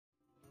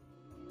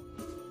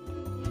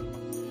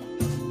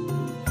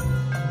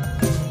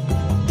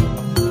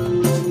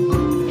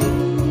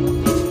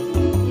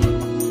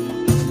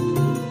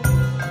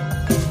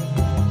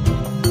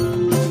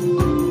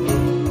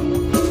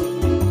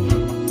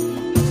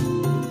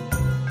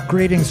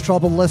Greetings,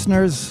 troubled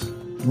listeners,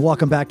 and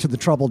welcome back to the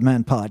Troubled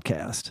Men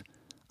podcast.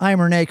 I am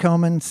Renee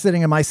Coman,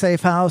 sitting in my safe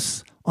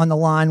house on the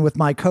line with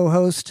my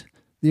co-host,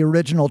 the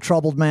original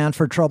troubled man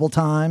for troubled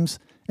times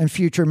and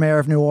future mayor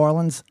of New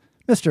Orleans,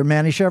 Mr.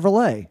 Manny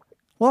Chevrolet.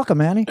 Welcome,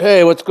 Manny.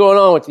 Hey, what's going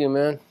on with you,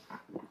 man?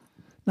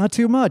 Not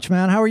too much,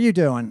 man. How are you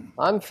doing?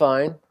 I'm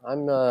fine.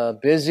 I'm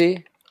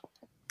busy.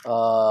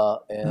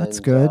 That's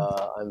good.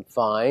 I'm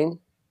fine,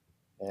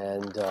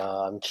 and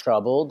I'm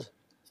troubled,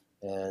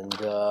 and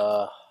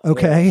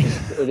okay,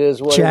 it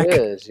is what Check. it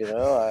is.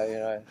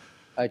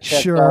 I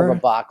checked all the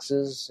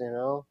boxes.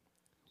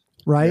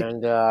 Right.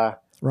 And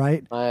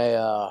right.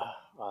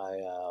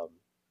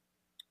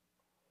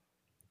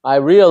 I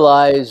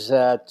realize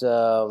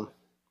that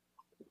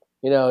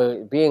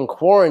being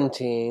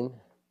quarantined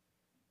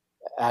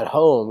at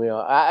home.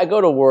 I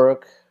go to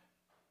work,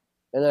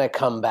 and then I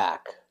come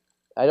back.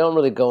 I don't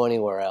really go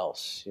anywhere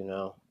else,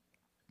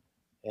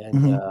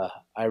 And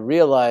I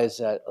realize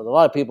that a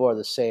lot of people are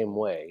the same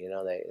way.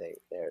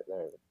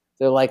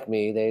 They're like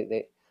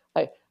me.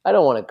 I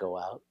don't want to go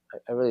out.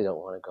 I really don't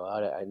want to go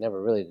out. I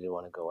never really did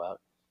want to go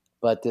out.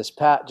 But just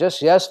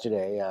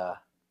yesterday,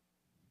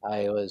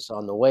 I was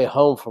on the way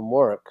home from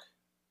work,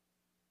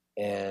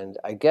 and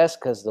I guess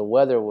because the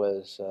weather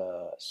was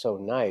so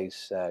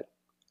nice that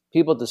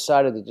people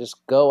decided to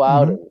just go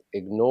out and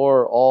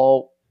ignore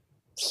all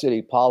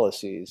city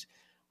policies.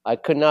 I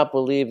could not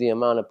believe the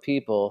amount of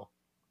people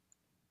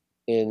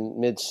in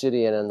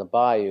mid-city and in the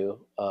bayou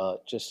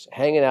just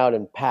hanging out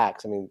in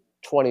packs.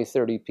 20,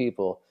 30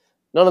 people,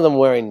 none of them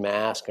wearing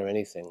masks or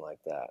anything like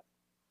that.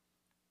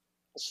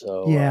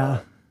 So yeah,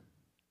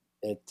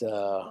 it's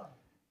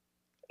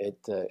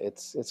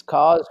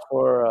cause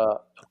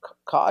for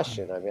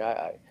caution.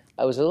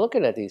 I was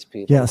looking at these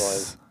people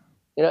yes,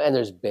 going, and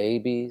there's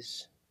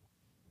babies,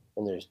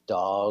 and there's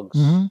dogs,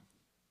 and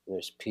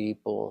there's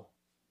people.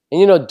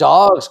 And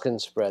dogs can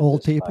spread old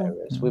this people.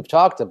 virus. Yeah. We've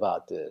talked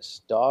about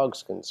this.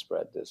 Dogs can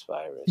spread this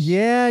virus.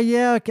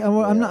 Yeah.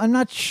 I'm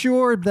not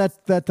sure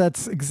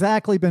that's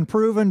exactly been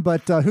proven,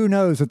 but who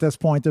knows at this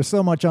point? There's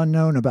so much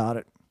unknown about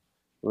it.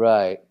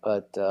 Right,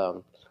 but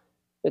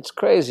it's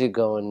crazy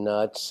going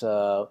nuts,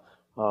 and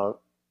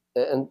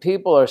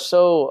people are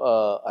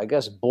so, I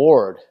guess,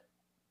 bored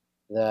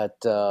that.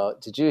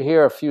 Did you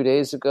hear a few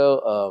days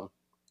ago?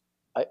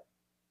 I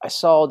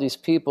saw all these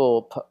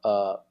people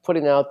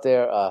putting out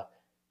there.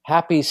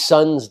 Happy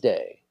Son's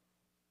Day.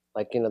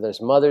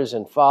 There's Mother's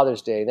and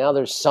Father's Day. Now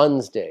there's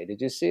Son's Day.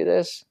 Did you see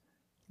this?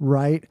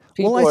 Right.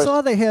 I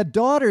saw they had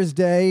Daughter's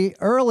Day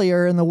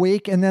earlier in the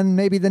week, and then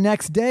maybe the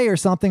next day or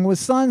something was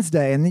Son's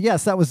Day. And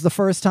yes, that was the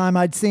first time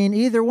I'd seen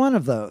either one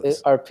of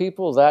those. Are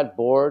people that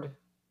bored?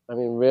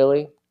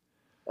 Really?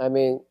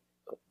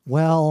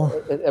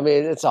 Well,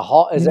 it's a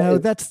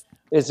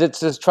Is it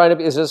just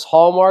is this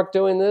Hallmark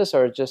doing this,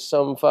 or just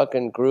some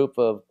fucking group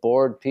of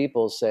bored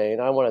people saying,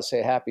 I want to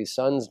say Happy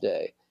Son's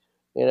Day?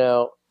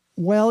 Well,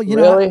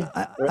 really?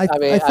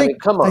 I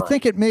think, come on. I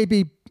think it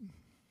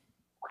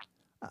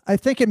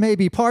may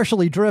be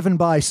partially driven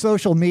by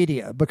social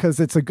media, because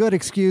it's a good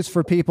excuse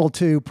for people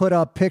to put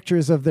up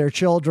pictures of their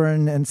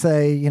children and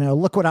say,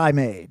 look what I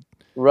made.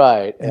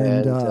 Right.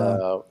 And then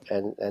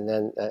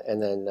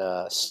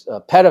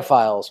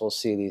pedophiles will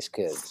see these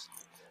kids.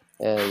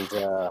 And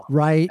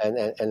right,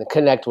 and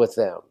connect with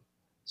them.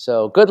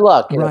 So good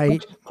luck.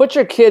 Right. Put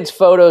your kids'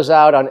 photos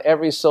out on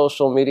every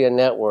social media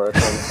network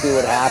and see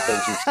what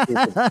happens. You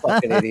stupid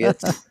fucking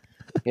idiots.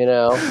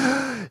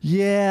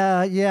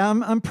 Yeah.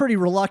 I'm pretty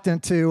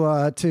reluctant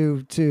to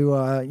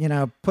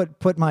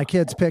put my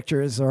kids'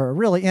 pictures or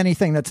really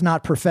anything that's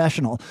not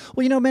professional.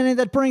 Well, Manny,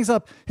 that brings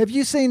up. Have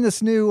you seen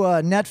this new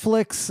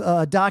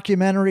Netflix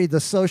documentary, The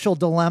Social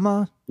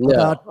Dilemma,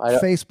 about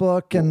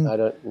Facebook and I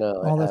don't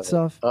know all that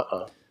stuff?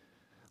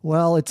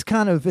 Well, it's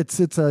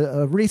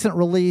a recent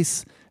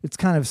release. It's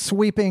kind of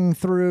sweeping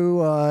through,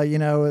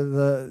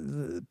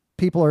 the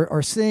people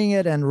are seeing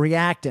it and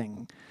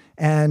reacting.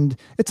 And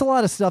it's a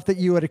lot of stuff that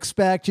you would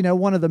expect.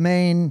 One of the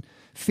main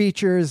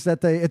features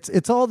that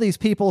it's all these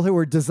people who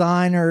are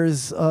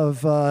designers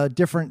of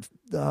different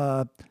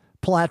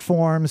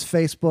platforms,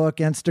 Facebook,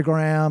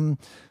 Instagram,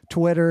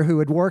 Twitter, who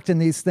had worked in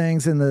these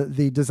things in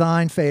the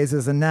design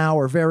phases and now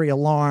are very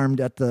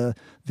alarmed at the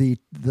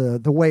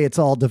way it's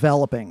all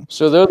developing.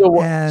 So they're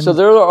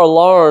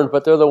alarmed,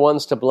 but they're the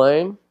ones to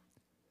blame?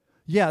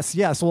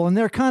 Yes. Well, and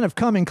they're kind of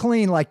coming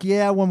clean, like,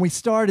 when we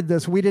started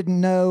this, we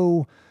didn't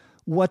know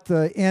what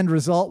the end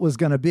result was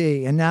going to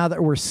be. And now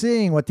that we're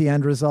seeing what the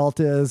end result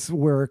is,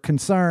 we're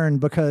concerned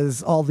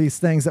because all these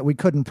things that we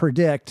couldn't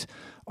predict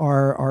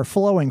are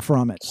flowing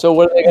from it. So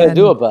what are they going to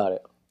do about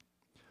it?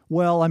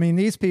 Well,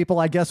 these people,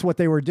 I guess what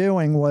they were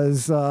doing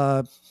was,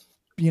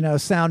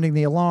 sounding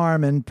the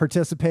alarm and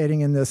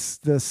participating in this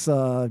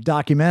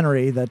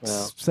documentary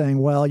that's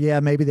saying,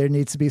 maybe there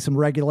needs to be some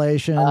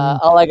regulation.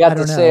 All I got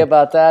to say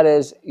about that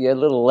is you're a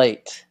little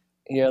late.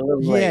 You're a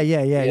little Yeah, late.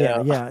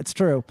 yeah. It's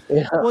true.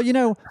 Yeah.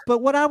 Well, but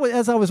what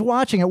as I was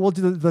watching it, well,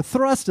 the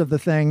thrust of the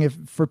thing, if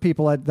for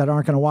people that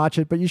aren't going to watch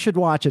it, but you should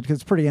watch it because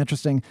it's pretty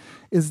interesting,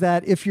 is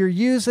that if you're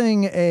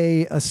using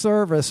a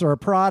service or a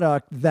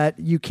product that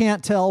you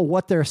can't tell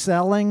what they're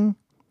selling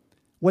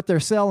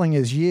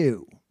is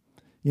you.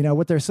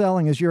 What they're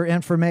selling is your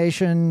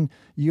information,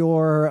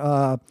 your,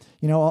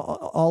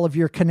 all of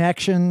your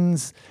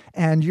connections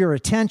and your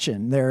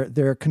attention.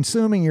 They're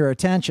consuming your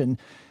attention.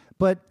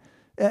 But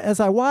as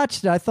I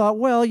watched it, I thought,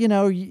 well,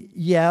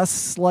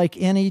 yes, like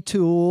any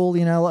tool,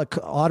 like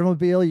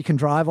automobile, you can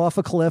drive off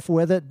a cliff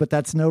with it, but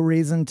that's no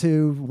reason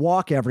to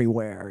walk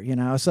everywhere,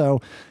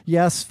 So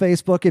yes,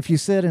 Facebook, if you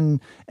sit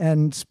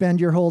and spend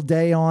your whole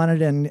day on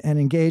it and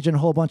engage in a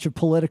whole bunch of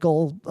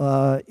political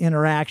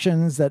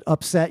interactions that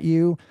upset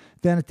you,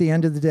 then at the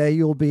end of the day,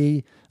 you'll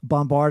be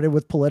bombarded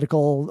with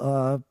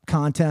political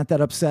content that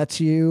upsets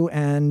you,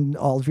 and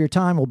all of your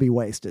time will be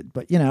wasted.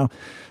 But,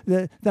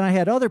 then I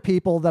had other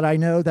people that I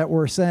know that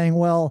were saying,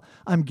 well,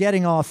 I'm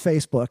getting off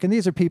Facebook. And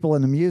these are people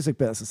in the music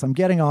business. I'm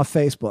getting off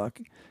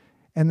Facebook.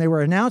 And they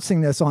were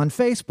announcing this on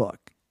Facebook.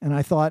 And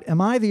I thought,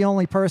 am I the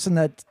only person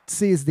that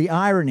sees the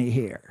irony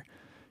here?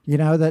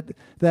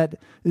 That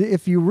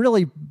if you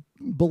really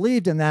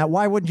believed in that,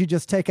 why wouldn't you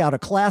just take out a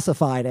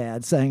classified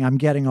ad saying I'm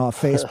getting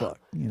off Facebook?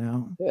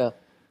 Yeah.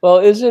 Well,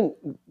 isn't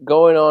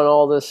going on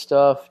all this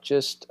stuff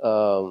just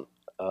a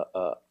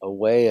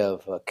way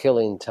of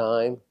killing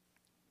time?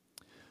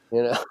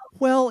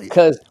 Well,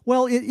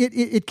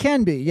 it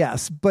can be,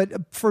 yes. But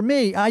for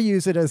me, I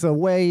use it as a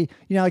way,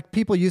 like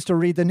people used to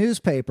read the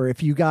newspaper.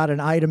 If you got an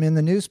item in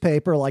the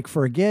newspaper, like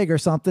for a gig or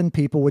something,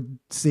 people would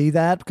see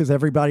that because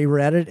everybody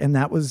read it, and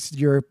that was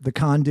the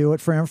conduit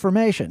for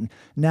information.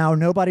 Now,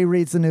 nobody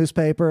reads the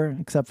newspaper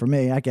except for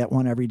me. I get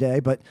one every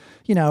day, but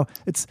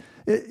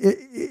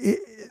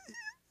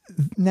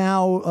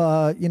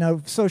now,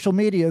 social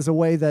media is a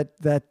way that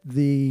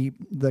the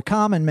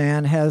common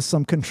man has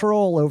some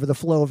control over the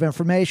flow of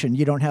information.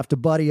 You don't have to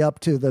buddy up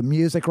to the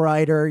music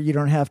writer. You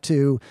don't have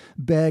to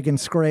beg and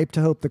scrape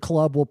to hope the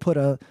club will put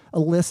a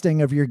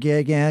listing of your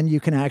gig in.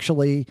 You can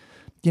actually,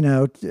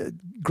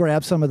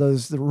 grab some of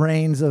the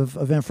reins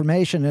of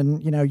information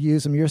and,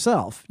 use them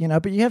yourself,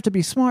 but you have to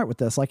be smart with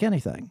this, like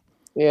anything.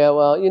 Yeah,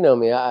 well, you know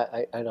me,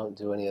 I don't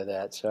do any of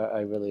that. So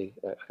I really,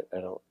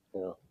 I don't,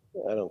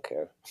 I don't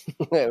care.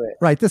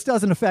 Right. This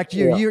doesn't affect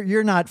you. Yeah.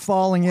 You're not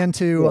falling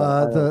into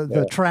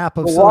the trap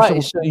of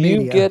social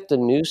media. You get the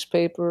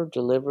newspaper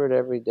delivered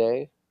every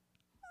day?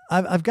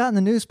 I've gotten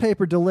the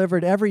newspaper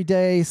delivered every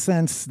day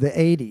since the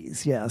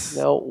 80s, yes.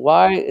 Now,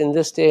 why in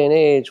this day and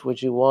age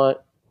would you want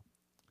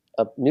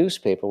a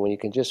newspaper when you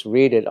can just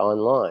read it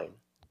online?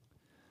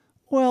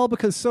 Well,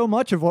 because so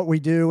much of what we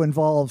do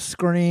involves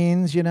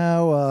screens,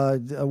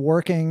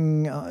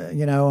 working,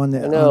 on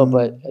the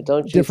but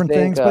don't you different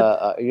think, things.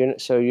 But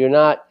you're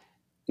not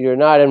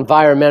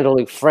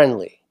environmentally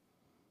friendly?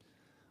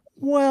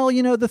 Well,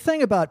 the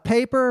thing about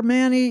paper,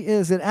 Manny,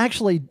 is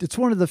it's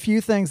one of the few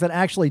things that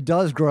actually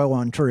does grow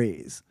on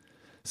trees.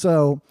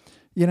 So,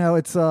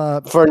 it's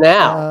for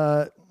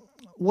now.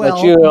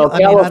 Well, but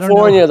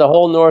California, the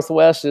whole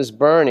Northwest is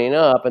burning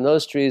up, and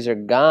those trees are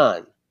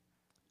gone.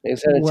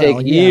 It's going to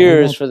take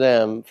years for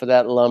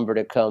that lumber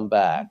to come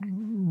back.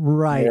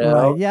 Right,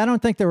 right. Yeah, I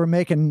don't think they were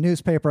making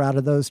newspaper out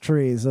of those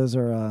trees. Those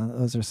are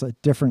a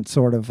different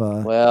sort of.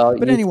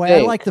 But anyway,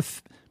 I like the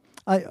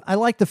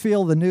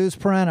feel of the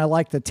newsprint. I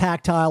like the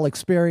tactile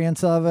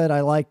experience of it. I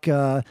like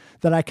that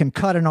I can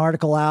cut an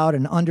article out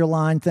and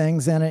underline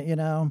things in it.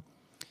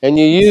 And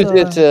you use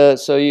it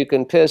so you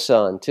can piss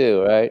on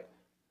too, right?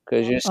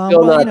 Because you're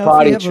still not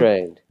potty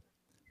trained.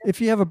 If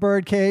you have a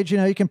bird cage,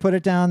 you can put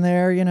it down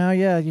there.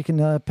 You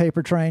can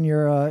paper train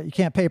your. You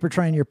can't paper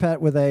train your pet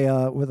with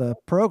a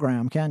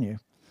program, can you?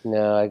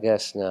 No, I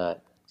guess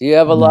not. Do you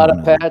have a lot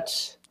of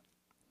pets?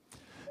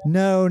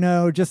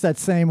 No, just that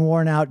same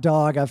worn out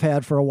dog I've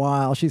had for a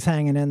while. She's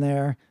hanging in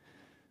there.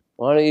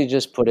 Why don't you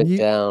just put it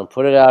down?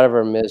 Put it out of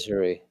her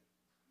misery.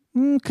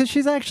 Because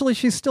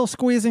she's still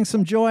squeezing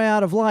some joy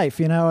out of life.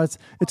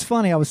 It's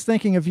funny. I was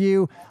thinking of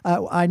you.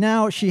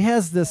 She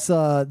has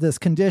this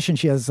condition.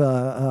 She has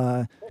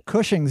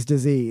Cushing's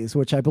disease,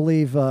 which I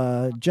believe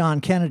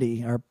John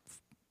Kennedy or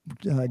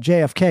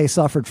JFK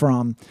suffered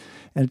from.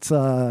 It's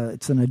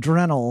an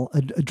adrenal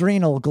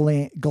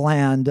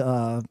gland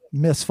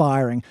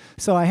misfiring.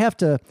 So I have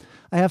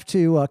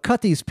to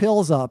cut these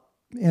pills up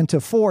into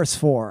force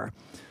for her.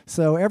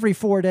 So every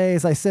 4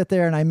 days I sit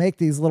there and I make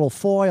these little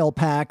foil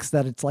packs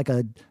that it's like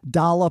a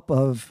dollop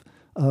of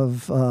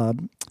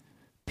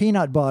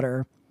peanut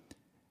butter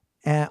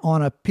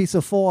on a piece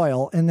of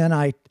foil, and then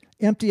I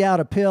empty out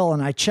a pill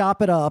and I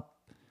chop it up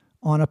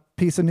on a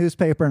piece of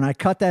newspaper and I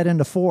cut that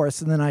into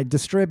force, and then I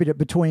distribute it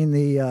between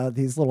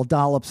these little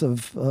dollops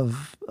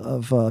of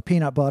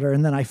peanut butter,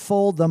 and then I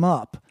fold them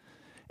up.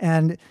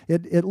 And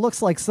it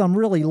looks like some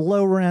really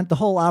low rent. The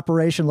whole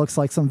operation looks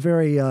like some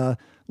very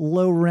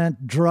low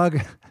rent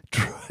drug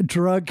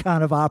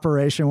kind of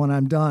operation when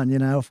I'm done.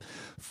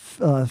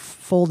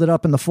 Fold it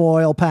up in the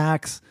foil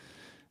packs.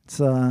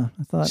 It's I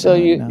thought. So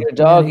your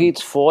dog Manny,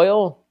 eats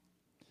foil?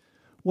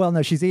 well,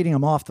 no, she's eating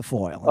them off the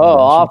foil. Oh,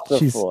 off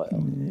the foil.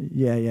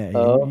 Yeah, yeah.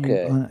 Oh,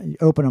 okay. You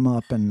open them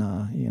up,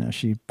 and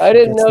she. I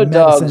didn't gets know the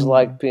dogs medicine.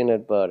 like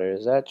peanut butter.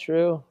 Is that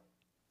true?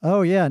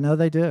 Oh yeah, no,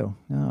 they do.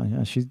 No,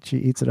 yeah, she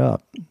eats it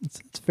up.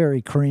 It's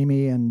very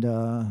creamy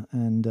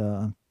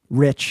and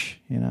rich.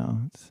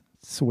 It's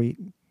sweet.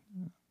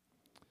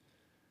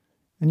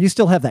 And you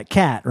still have that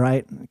cat,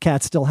 right?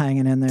 Cat's still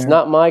hanging in there. It's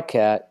not my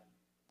cat.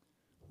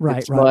 Right,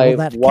 it's right.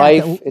 My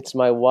wife. It's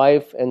my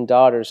wife and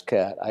daughter's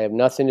cat. I have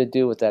nothing to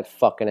do with that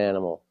fucking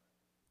animal.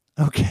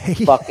 Okay.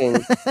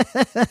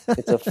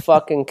 It's a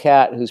fucking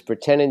cat who's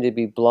pretending to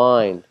be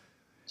blind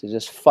to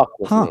just fuck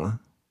with me.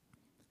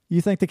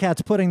 You think the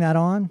cat's putting that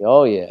on?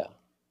 Oh yeah.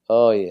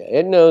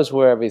 It knows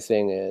where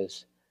everything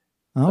is,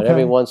 but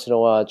every once in a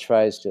while it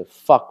tries to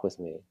fuck with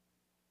me.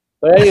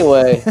 But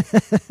anyway,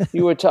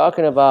 you were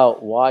talking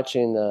about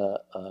watching the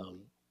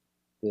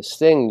this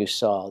thing you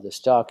saw, this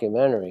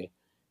documentary,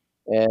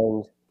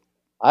 and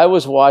I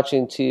was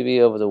watching TV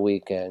over the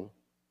weekend,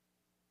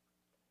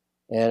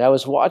 and I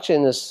was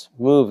watching this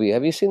movie.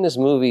 Have you seen this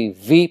movie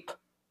Veep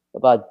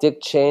about Dick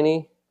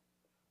Cheney?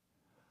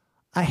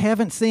 I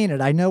haven't seen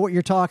it. I know what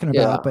you're talking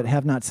about, but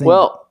have not seen it.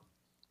 Well,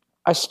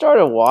 I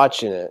started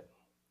watching it,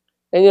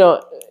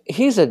 and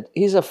he's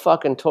a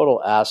fucking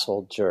total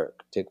asshole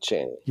jerk, Dick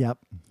Cheney. Yep.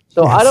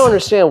 So yes. I don't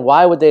understand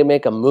why would they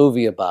make a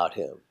movie about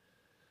him.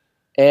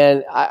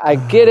 And I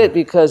get it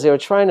because they were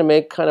trying to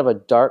make kind of a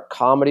dark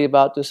comedy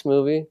about this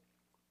movie,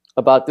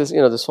 about this,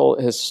 this whole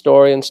his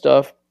story and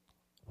stuff.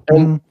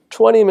 And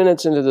 20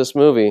 minutes into this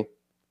movie,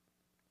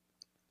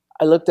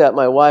 I looked at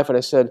my wife and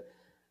I said,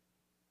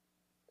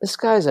 "This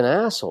guy's an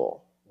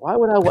asshole. Why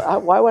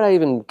would I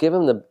even give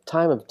him the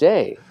time of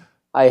day?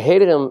 I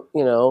hated him,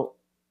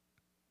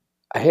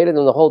 I hated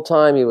him the whole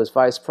time he was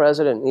vice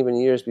president and even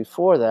years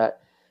before that.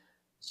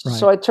 Right.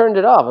 So I turned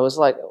it off. I was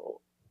like,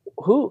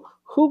 who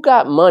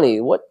got money?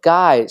 What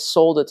guy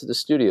sold it to the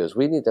studios?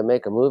 We need to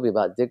make a movie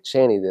about Dick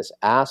Cheney, this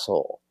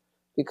asshole.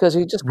 Because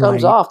he just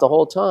comes off the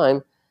whole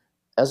time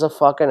as a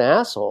fucking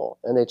asshole.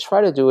 And they try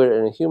to do it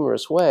in a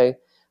humorous way,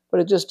 but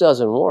it just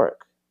doesn't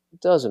work.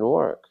 It doesn't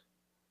work.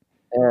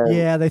 And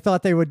yeah, they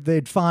thought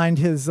they'd find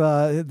his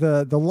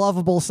the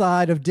lovable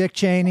side of Dick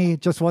Cheney.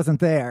 It just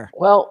wasn't there.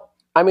 Well,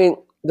 I mean,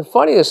 the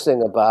funniest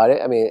thing about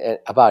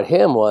it, about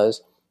him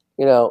was,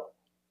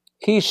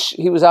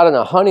 he was out on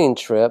a hunting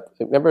trip.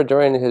 Remember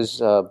during his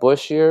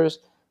Bush years?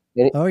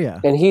 And,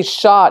 and he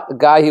shot the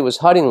guy he was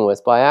hunting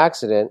with by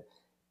accident,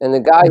 and the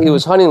guy he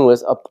was hunting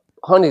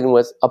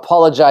with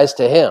apologized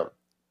to him.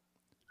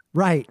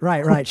 Right.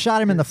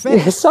 Shot him in the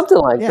face. Something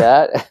like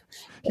that.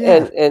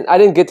 Yeah. And I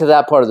didn't get to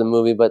that part of the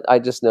movie, but I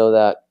just know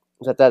that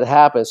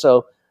happened.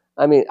 So,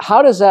 I mean,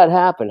 how does that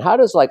happen?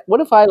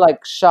 What if I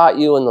shot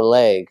you in the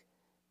leg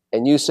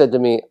and you said to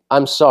me,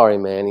 "I'm sorry,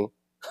 Manny"?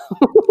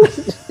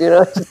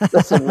 It just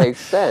doesn't make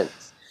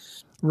sense.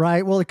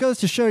 Right. Well, it goes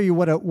to show you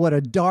what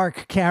a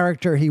dark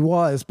character he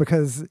was,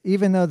 because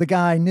even though the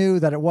guy knew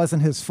that it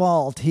wasn't his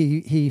fault,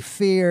 he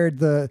feared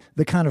the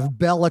kind of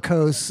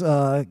bellicose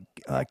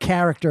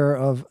character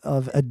of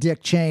a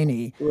Dick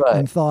Cheney,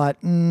 and thought,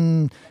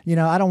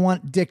 I don't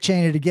want Dick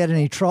Cheney to get in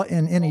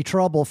any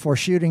trouble for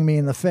shooting me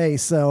in the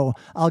face, so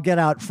I'll get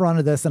out front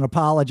of this and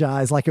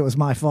apologize like it was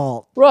my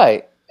fault.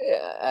 Right.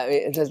 I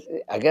mean,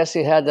 I guess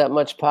he had that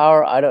much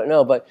power. I don't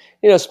know. But,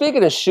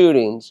 speaking of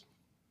shootings,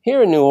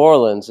 here in New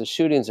Orleans, the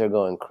shootings are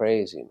going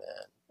crazy,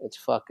 man. It's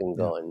fucking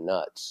going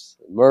nuts.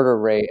 Murder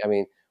rate. I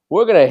mean,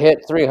 we're going to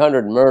hit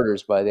 300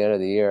 murders by the end of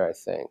the year, I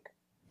think.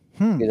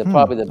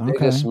 Probably the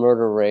biggest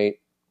murder rate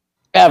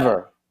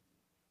ever,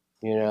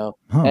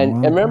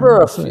 and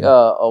remember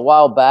a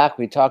while back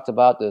we talked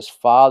about this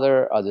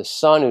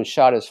son who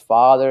shot his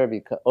father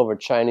over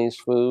Chinese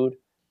food.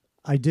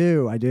 I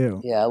do.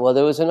 Yeah, well,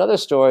 there was another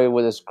story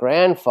where his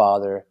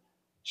grandfather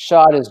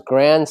shot his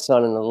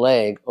grandson in the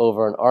leg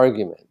over an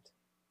argument.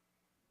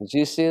 Did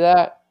you see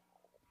that?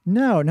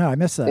 No, I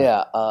missed that.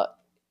 Yeah,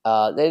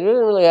 they didn't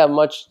really have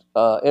much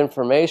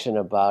information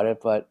about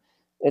it, but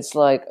it's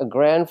like a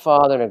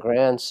grandfather and a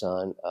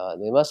grandson.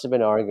 They must have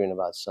been arguing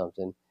about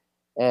something,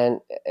 and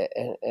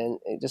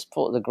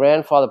the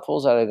grandfather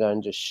pulls out a gun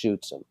and just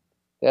shoots him.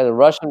 They had to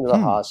rush him to the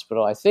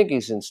hospital. I think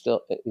he's in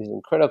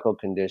critical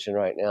condition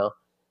right now.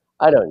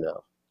 I don't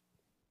know.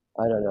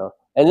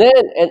 And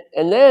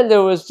then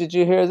there was, did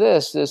you hear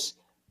this? This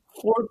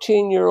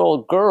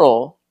 14-year-old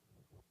girl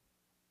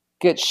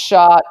gets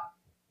shot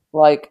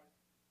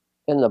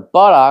in the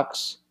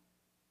buttocks,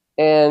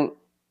 and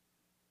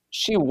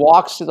she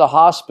walks to the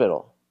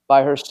hospital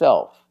by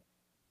herself.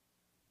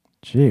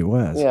 Gee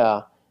whiz.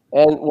 Yeah.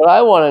 And what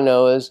I want to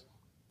know is,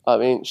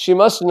 she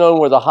must have known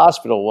where the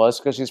hospital was,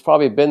 because she's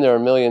probably been there a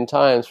million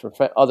times for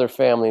other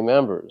family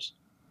members.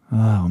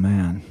 Oh,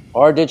 man.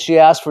 Or did she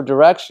ask for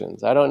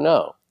directions? I don't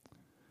know.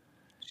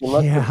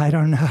 I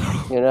don't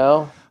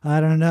know. I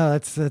don't know.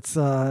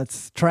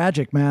 It's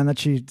tragic, man,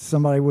 that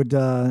somebody would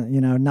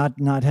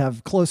not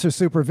have closer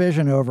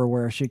supervision over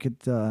where she could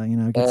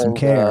get some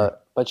care.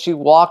 But she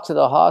walked to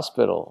the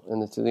hospital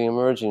and to the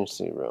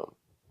emergency room.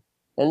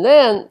 And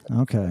then,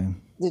 Okay.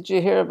 did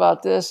you hear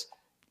about this?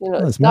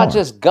 There's It's not more.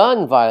 just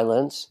gun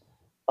violence.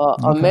 A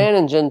Okay. man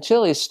in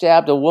Gentilly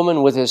stabbed a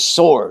woman with his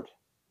sword.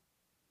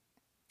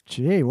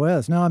 Gee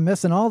whiz. No, I'm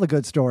missing all the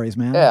good stories,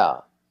 man. Yeah.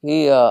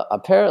 He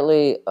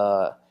apparently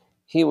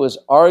he was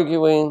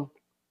arguing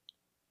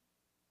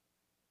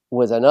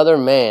with another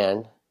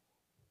man,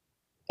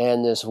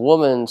 and this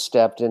woman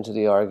stepped into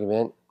the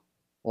argument,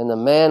 and the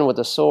man with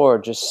the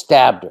sword just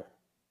stabbed her.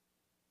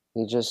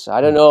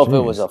 I don't know if it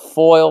was a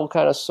foil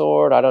kind of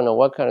sword. I don't know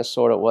what kind of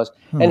sword it was.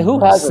 And who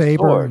has a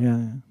sword? Yeah.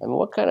 I mean,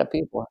 what kind of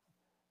people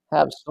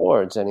have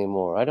swords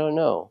anymore? I don't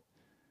know.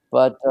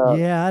 But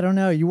yeah, I don't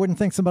know. You wouldn't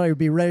think somebody would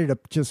be ready to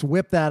just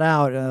whip that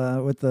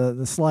out with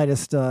the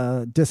slightest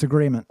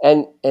disagreement.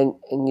 And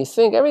you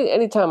think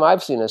anytime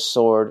I've seen a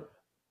sword,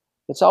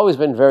 it's always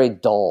been very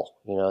dull.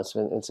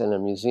 It's in a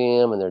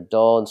museum and they're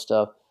dull and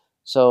stuff.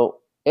 So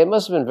it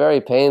must have been very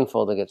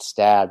painful to get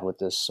stabbed with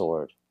this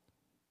sword.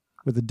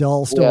 With a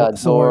dull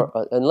sword.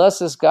 Unless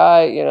this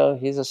guy,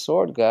 he's a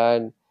sword guy,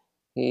 and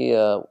he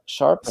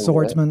sharpened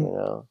swordsman.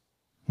 it,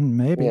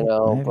 Maybe.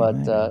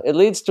 It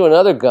leads to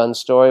another gun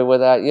story with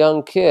that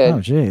young kid. Oh,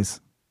 jeez.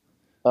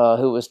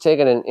 Who was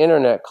taking an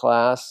internet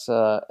class,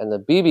 and the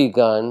BB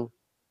gun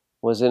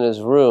was in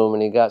his room,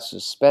 and he got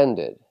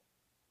suspended.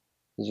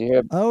 Did you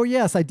hear? Oh,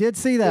 yes, I did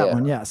see that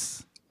one.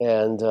 Yes.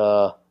 And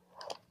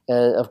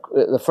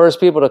the first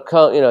people to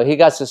come, he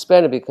got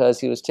suspended because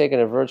he was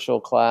taking a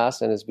virtual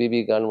class, and his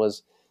BB gun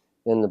was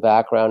in the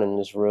background in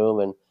his room.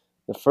 And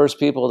the first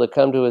people to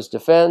come to his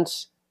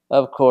defense,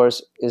 of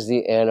course, is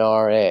the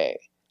NRA.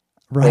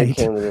 Right. They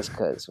came to this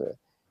case with.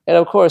 And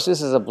of course,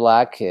 this is a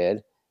black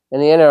kid,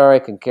 and the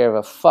NRA can care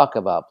a fuck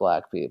about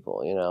black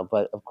people,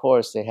 But of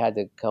course, they had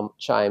to come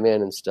chime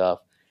in and stuff.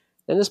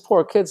 And this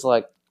poor kid's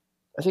I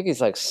think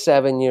he's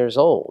 7 years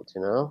old,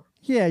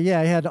 Yeah, he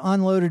had an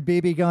unloaded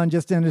BB gun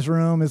just in his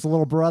room. His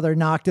little brother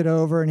knocked it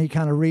over, and he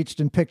kind of reached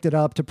and picked it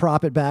up to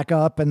prop it back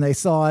up, and they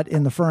saw it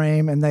in the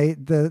frame, and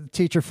the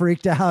teacher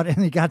freaked out,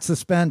 and he got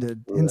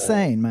suspended. Right.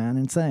 Insane, man,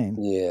 insane.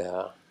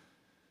 Yeah.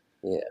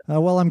 Yeah.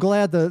 Well, I'm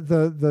glad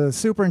the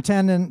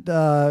superintendent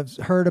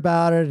heard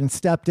about it and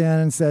stepped in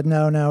and said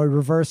no, he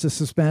reversed the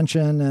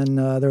suspension, and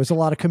there was a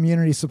lot of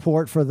community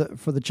support for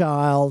the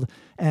child,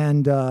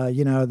 and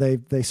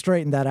they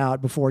straightened that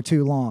out before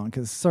too long,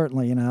 because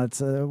certainly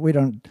it's we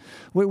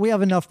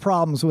have enough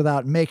problems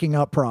without making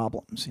up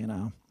problems.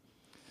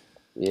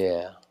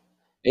 Yeah,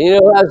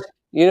 and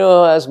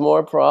who has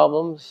more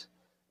problems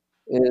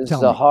is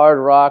the Hard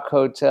Rock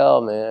Hotel,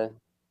 man.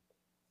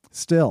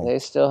 They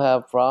still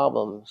have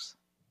problems.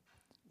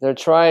 They're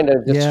trying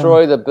to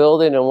destroy the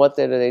building, and what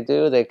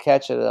do? They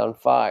catch it on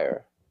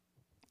fire.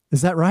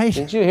 Is that right?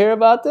 Did you hear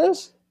about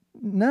this?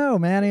 No,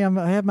 Manny.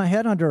 I have my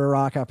head under a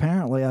rock,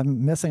 apparently.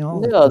 I'm missing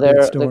all the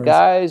the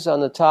guys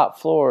on the top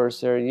floors,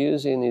 they're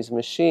using these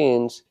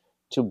machines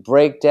to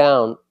break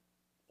down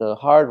the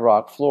Hard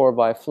Rock floor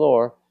by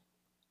floor.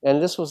 And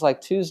this was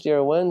Tuesday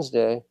or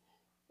Wednesday,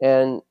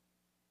 and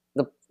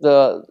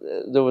there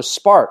was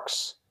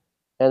sparks,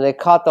 and they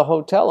caught the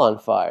hotel on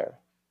fire.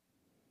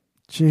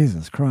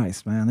 Jesus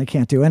Christ, man! They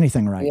can't do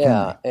anything right.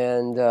 Yeah,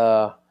 and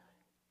I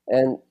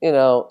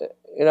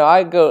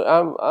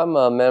go. I'm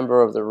a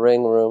member of the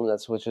Ring Room,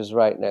 which is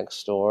right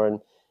next door,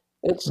 and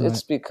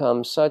it's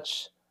become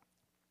such.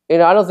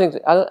 I think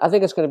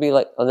it's going to be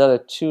another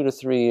 2 to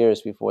 3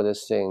 years before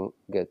this thing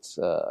gets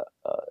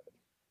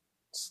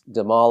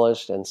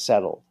demolished and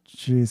settled.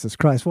 Jesus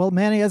Christ! Well,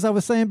 Manny, as I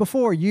was saying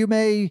before, you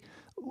may.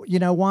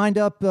 Wind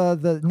up,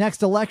 the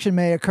next election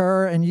may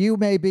occur, and you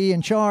may be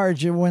in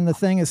charge when the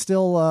thing is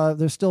still,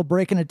 they're still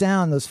breaking it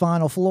down, those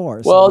final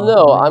floors. Well,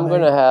 no, I'm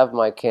going to have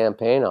my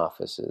campaign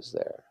offices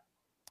there.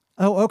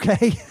 Oh,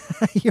 okay.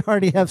 You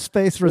already have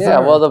space reserved. Yeah,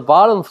 well, the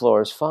bottom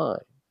floor is fine,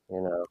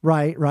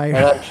 Right. And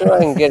I'm sure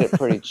I can get it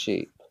pretty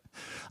cheap.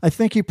 I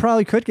think you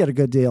probably could get a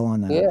good deal on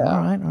that. Yeah.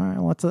 All right.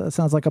 Well, that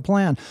sounds like a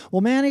plan.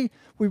 Well, Manny,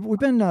 we've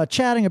been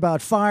chatting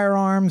about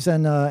firearms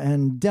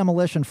and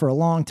demolition for a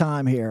long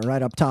time here,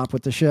 right up top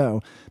with the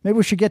show. Maybe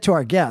we should get to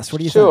our guest. What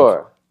do you think?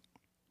 Sure.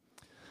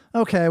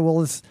 Okay.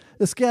 Well,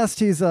 this guest,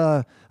 he's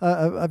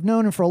I've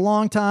known him for a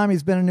long time.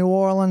 He's been in New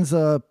Orleans,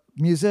 a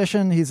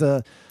musician. He's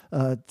a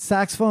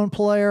saxophone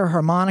player,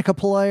 harmonica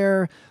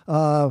player.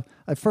 I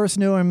first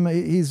knew him.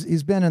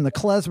 He's been in the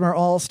Klezmer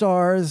All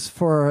Stars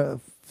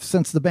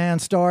since the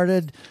band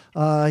started.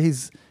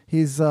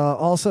 He's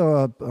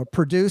also a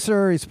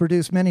producer. He's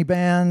produced many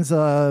bands,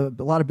 a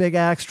lot of big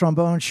acts,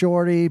 Trombone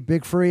Shorty,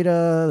 Big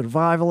Frida, the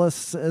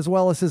Revivalists, as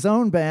well as his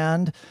own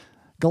band,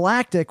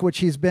 Galactic, which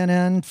he's been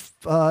in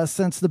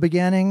since the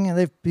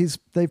beginning.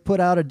 They've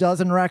put out a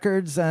dozen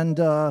records and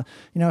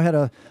had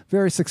a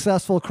very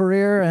successful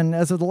career. And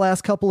as of the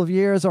last couple of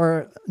years,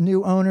 are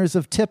new owners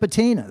of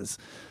Tipitina's.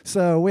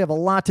 So we have a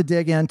lot to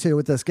dig into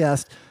with this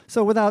guest.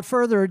 So without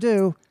further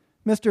ado,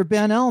 Mr.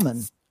 Ben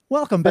Ellman.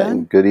 Welcome,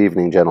 Ben. Good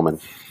evening, gentlemen.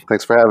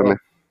 Thanks for having me.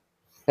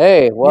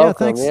 Hey,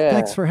 welcome.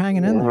 Thanks for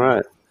hanging in there. All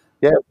right.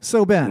 Yeah.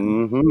 So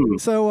Ben, Mm-hmm.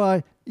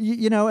 so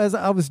you know, as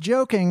I was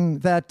joking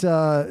that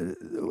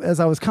as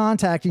I was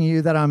contacting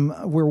you that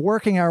we're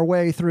working our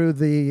way through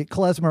the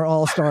Klezmer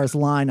All Stars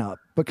lineup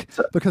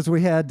because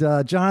we had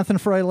Jonathan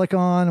Freilich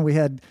on, we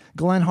had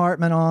Glenn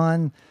Hartman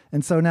on,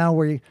 and so now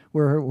we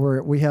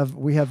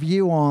have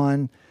you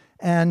on,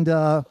 and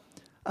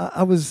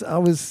I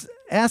was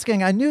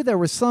asking. I knew there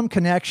was some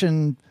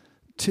connection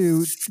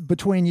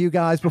between you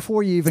guys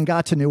before you even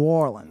got to New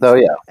Orleans. Oh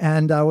yeah.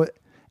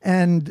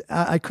 And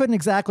I couldn't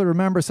exactly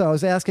remember, so I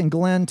was asking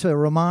Glenn to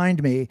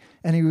remind me.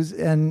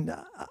 And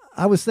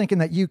I was thinking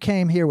that you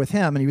came here with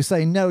him, and he was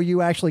saying, no,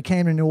 you actually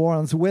came to New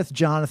Orleans with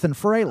Jonathan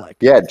Freilich.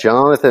 Yeah,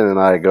 Jonathan and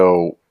I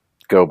go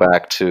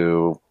back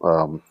to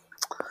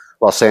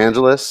Los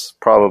Angeles.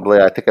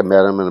 Probably, I think I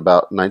met him in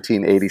about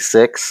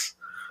 1986,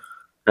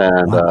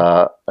 and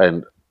Wow.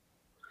 And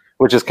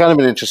which is kind of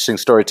an interesting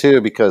story too,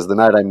 because the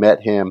night I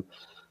met him,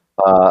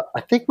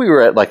 I think we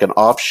were at like an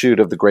offshoot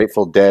of the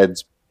Grateful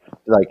Dead's.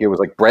 Like it was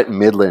like Brett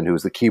Midland, who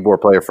was the keyboard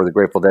player for the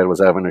Grateful Dead,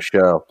 was having a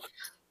show,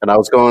 and I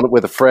was going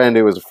with a friend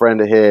who was a friend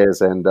of his,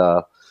 and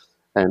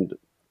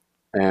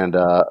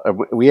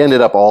we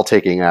ended up all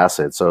taking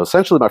acid. So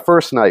essentially, my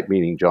first night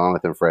meeting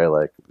Jonathan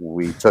Freilich,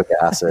 we took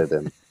acid,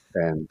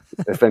 and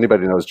if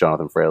anybody knows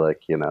Jonathan Freilich,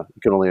 you know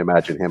you can only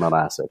imagine him on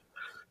acid.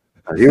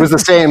 He was the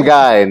same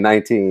guy in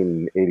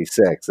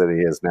 1986 that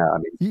he is now. I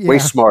mean, Yeah. way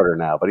smarter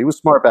now, but he was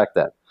smart back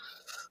then.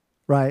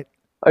 Right.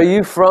 Are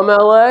you from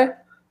LA?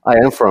 I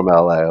am from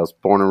LA. I was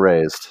born and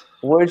raised.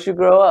 Where did you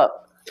grow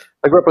up?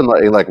 I grew up in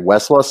like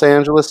West Los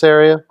Angeles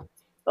area.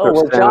 Oh,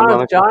 well, Santa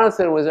Monica.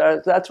 Jonathan was.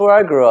 That's where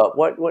I grew up.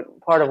 What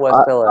part of West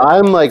LA?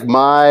 I'm like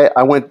my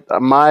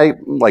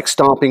like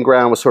stomping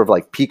ground was sort of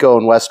like Pico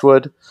and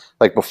Westwood.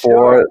 Like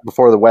before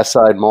the West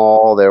Side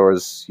Mall, there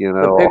was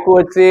the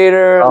Pickwood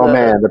Theater. Oh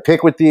man, the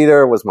Pickwood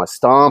Theater was my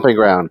stomping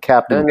ground.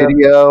 Captain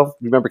Video, you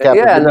remember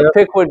Captain Video? Yeah, and the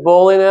Pickwood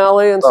Bowling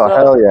Alley and stuff. Oh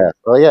hell yeah!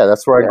 Oh yeah,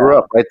 that's where I grew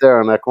up, right there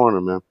on that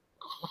corner, man.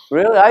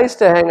 Really, I used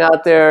to hang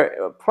out there.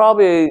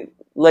 Probably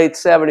late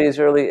 '70s,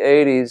 early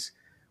 '80s.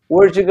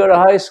 Where did you go to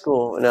high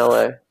school in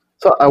LA?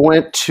 So I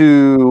went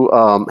to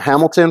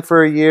Hamilton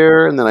for a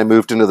year, and then I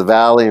moved into the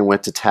Valley and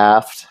went to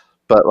Taft.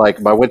 But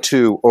like I went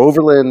to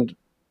Overland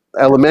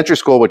Elementary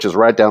School, which is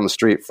right down the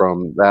street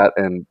from that,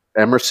 and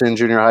Emerson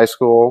Junior High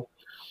School.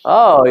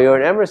 Oh, you're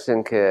an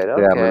Emerson kid.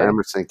 Okay. Yeah, I'm an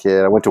Emerson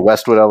kid. I went to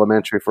Westwood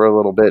Elementary for a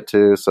little bit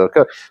too. So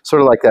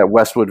sort of like that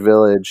Westwood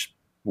Village,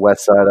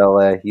 West Side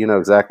LA. You know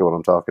exactly what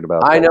I'm talking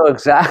about. I know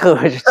exactly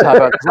what you're talking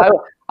about. 'Cause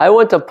I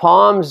went to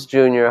Palms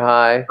Junior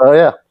High. Oh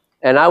yeah.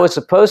 And I was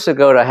supposed to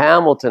go to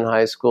Hamilton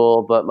High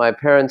School, but my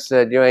parents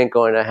said, you ain't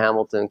going to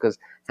Hamilton because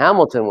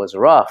Hamilton was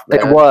rough, man.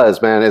 It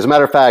was, man. As a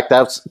matter of fact,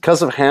 that's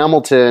because of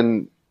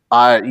Hamilton.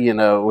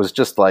 It was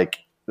just like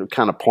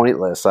kind of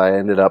pointless. I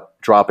ended up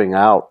dropping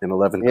out in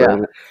 11th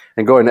grade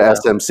and going to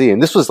SMC.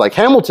 And this was like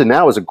Hamilton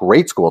now is a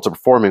great school. It's a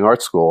performing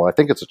arts school. I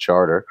think it's a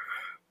charter,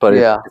 but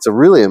it's a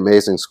really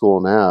amazing school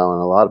now. And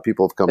a lot of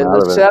people have come out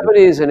of it. In the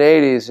 70s and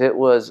 80s, it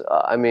was,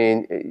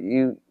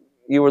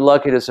 you were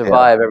lucky to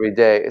survive every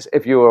day.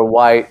 If you were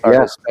white or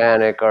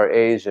Hispanic or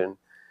Asian,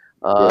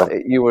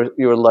 you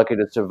were lucky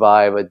to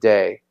survive a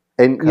day.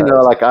 And you know,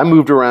 like I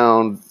moved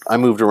around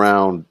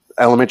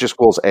elementary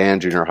schools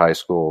and junior high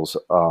schools.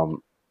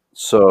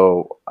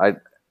 So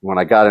when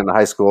I got into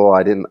high school,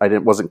 I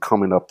wasn't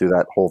coming up through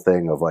that whole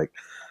thing of like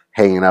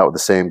hanging out with the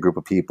same group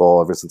of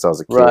people ever since I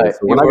was a kid. Right. So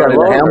when I got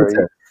into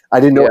Hamilton, I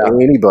didn't know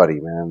anybody,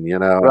 man. You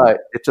know,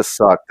 it just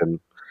sucked. And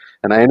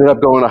I ended up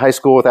going to high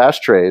school with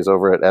ashtrays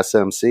over at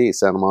SMC,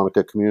 Santa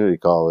Monica Community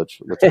College,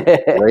 which was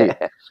great.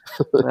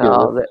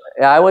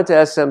 I went to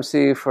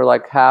SMC for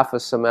like half a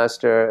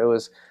semester. It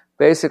was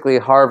basically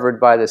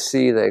Harvard by the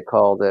Sea, they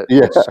called it.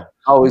 Yeah. Which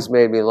always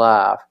made me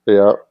laugh.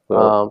 Yeah.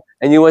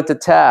 And you went to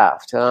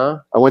Taft, huh?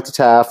 I went to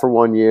Taft for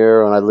 1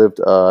 year, and I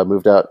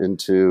moved out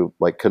into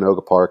like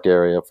Canoga Park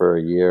area for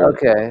a year.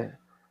 Okay.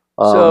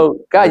 So,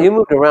 God, you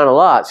moved around a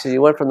lot. So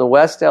you went from the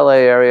West LA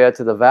area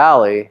to the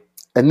Valley.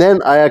 And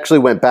then I actually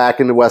went back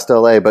into West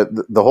LA, but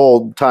the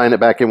whole tying it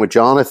back in with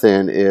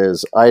Jonathan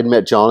is I had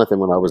met Jonathan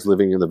when I was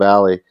living in the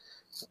Valley,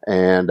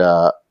 and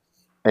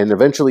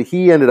eventually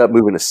he ended up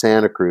moving to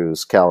Santa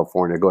Cruz,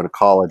 California, going to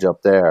college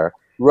up there.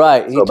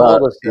 Right, he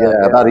told us that.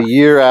 Yeah, about a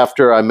year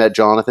after I met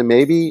Jonathan,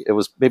 maybe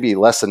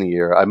less than a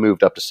year, I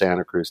moved up to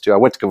Santa Cruz too. I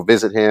went to go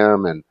visit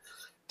him and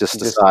just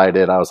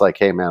decided, I was like,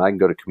 hey man, I can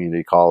go to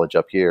community college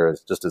up here as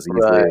just as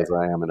easily as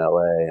I am in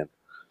LA.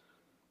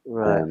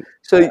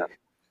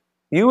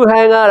 You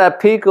hang out at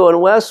Pico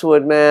and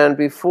Westwood, man,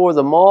 before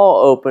the mall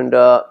opened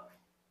up.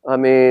 I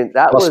mean,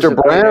 that Buster was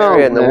a great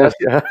area in the West.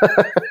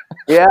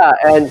 Yeah,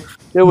 and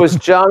there was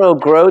John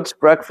O'Groat's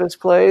Breakfast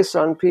Place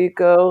on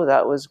Pico.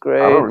 That was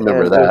great. I don't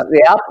remember that.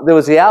 There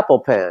was the Apple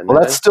Pan. Well,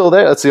 that's still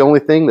there. That's the only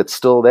thing that's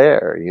still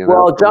there. You know?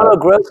 Well, John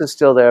O'Groat's is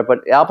still there,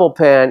 but Apple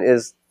Pan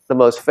is the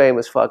most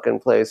famous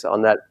fucking place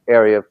on that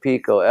area of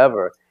Pico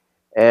ever.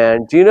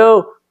 And do you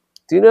know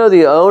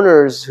the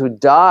owners who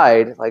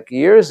died like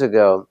years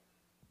ago?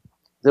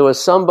 There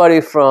was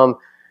somebody from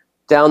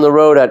down the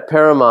road at the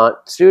Paramount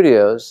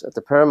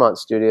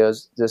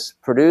Studios, this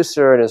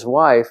producer and his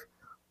wife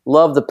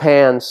loved the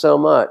Pan so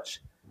much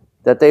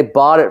that they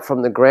bought it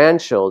from the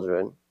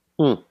grandchildren.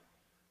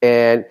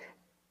 And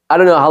I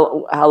don't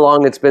know how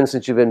long it's been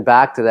since you've been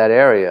back to that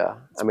area.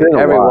 It's been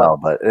a while,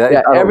 but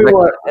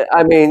everyone.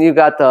 I mean, you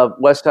got the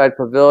West Side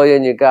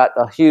Pavilion, you got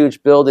the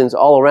huge buildings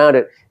all around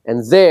it,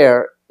 and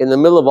there, in the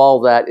middle of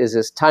all that, is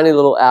this tiny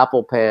little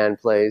apple pan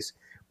place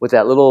with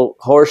that little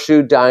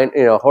horseshoe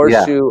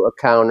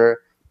counter,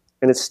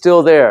 and it's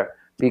still there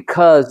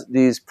because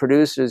these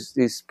producers,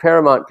 these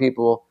Paramount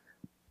people,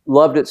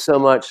 loved it so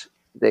much.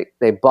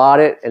 They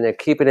bought it, and they're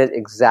keeping it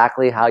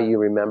exactly how you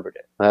remembered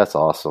it. That's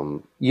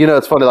awesome. You know,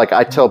 it's funny. Like,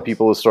 I tell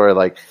people the story,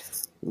 like,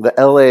 the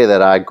LA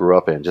that I grew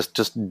up in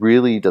just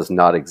really does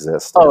not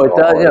exist. Oh, it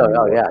does.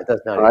 It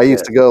does not. I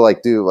used to go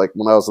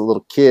when I was a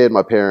little kid,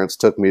 my parents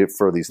took me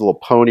for these little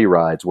pony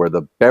rides where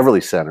the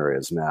Beverly Center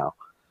is now.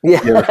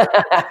 Yeah.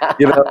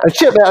 You know,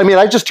 shit, man, I mean,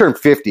 I just turned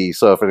 50.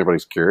 So if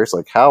anybody's curious,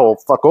 like, how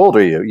fuck old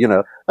are you? You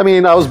know, I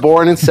mean, I was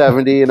born in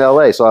 70 in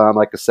LA. So I'm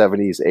like a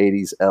 70s,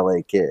 80s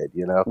LA kid,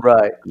 you know?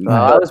 Right.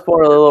 I was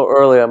born a little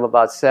earlier. I'm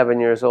about 7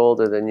 years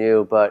older than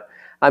you. But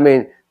I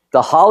mean,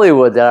 the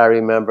Hollywood that I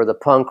remember, the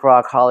punk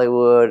rock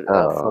Hollywood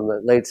from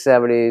the late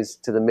 70s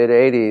to the mid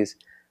 80s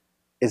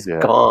is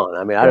gone.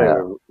 I mean, I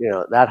don't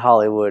even, that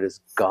Hollywood is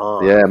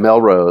gone. Yeah,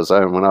 Melrose.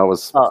 When I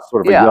was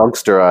sort of a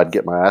youngster, I'd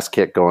get my ass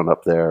kicked going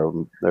up there.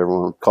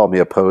 Everyone called me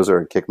a poser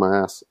and kicked my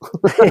ass.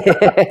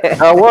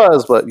 I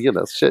was, but,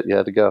 shit, you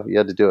had to go. You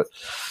had to do it.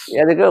 You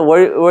had to go.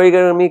 Where are you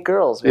going to meet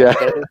girls? Yeah.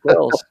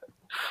 Girls.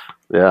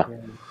 Yeah.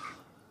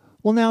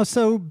 Well, now,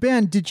 so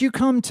Ben, did you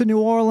come to New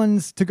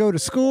Orleans to go to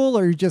school,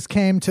 or you just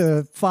came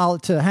to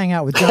hang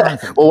out with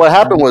Jonathan? Well, what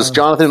happened was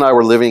Jonathan and I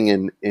were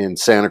living in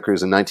Santa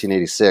Cruz in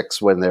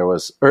 1986 when it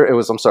was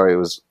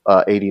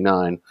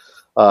 89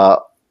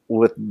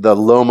 with the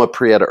Loma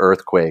Prieta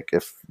earthquake.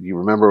 If you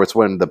remember, it's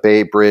when the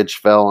Bay Bridge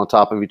fell on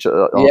top of each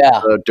other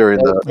during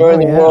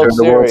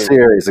the World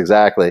Series,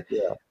 exactly.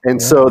 Yeah. And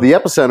so the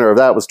epicenter of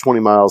that was 20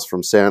 miles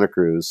from Santa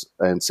Cruz,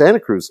 and Santa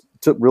Cruz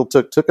took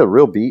a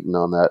real beating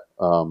on that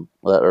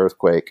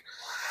earthquake.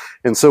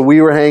 And so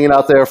we were hanging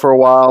out there for a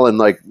while, and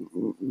like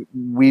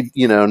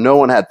no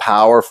one had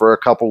power for a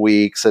couple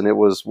weeks, and it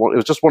was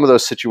just one of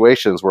those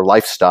situations where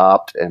life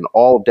stopped, and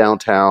all of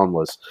downtown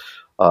was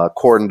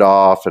cordoned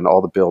off, and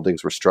all the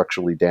buildings were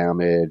structurally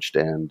damaged,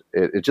 and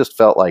it just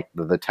felt like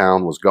the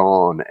town was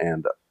gone.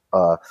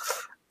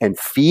 And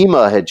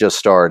FEMA had just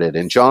started,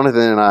 and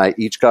Jonathan and I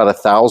each got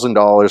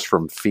 $1,000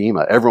 from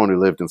FEMA. Everyone who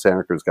lived in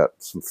Santa Cruz got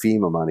some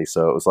FEMA money,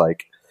 so it was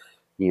like,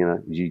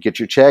 you get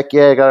your check?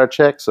 Yeah, I got our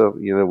check. So,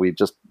 we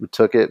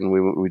took it, and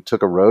we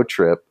took a road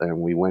trip, and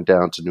we went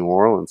down to New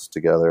Orleans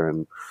together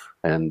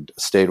and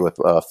stayed with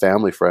a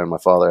family friend. My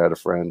father had a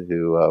friend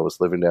who was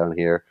living down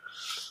here,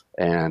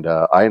 and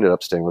I ended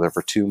up staying with her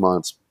for 2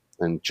 months,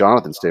 and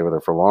Jonathan stayed with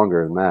her for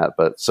longer than that.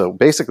 But so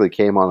basically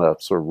came on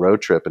a sort of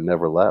road trip and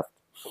never left.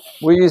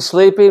 Were you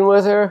sleeping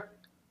with her?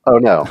 Oh,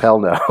 no. Hell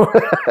no.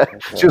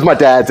 She was my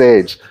dad's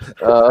age.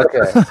 Oh,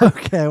 okay.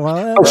 Okay,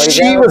 well.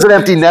 She was an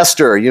empty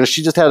nester.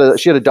 She just had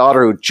a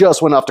daughter who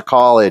just went off to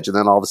college, and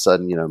then all of a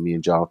sudden, me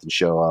and Jonathan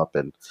show up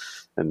and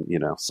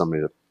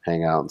somebody to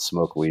hang out and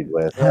smoke weed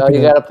with.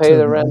 You got to pay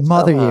the rent.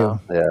 Mother somehow.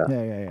 you.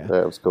 Yeah.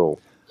 That was cool.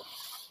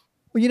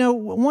 Well,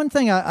 one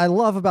thing I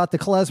love about the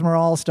Klezmer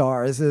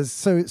All-Stars is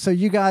so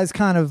you guys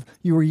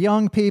you were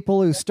young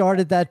people who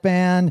started that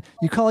band.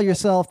 You call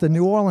yourself the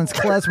New Orleans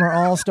Klezmer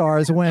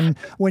All-Stars when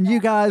you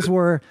guys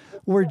were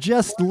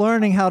just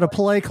learning how to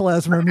play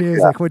klezmer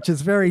music, which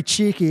is very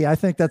cheeky. I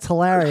think that's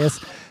hilarious.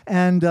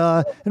 And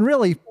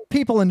really,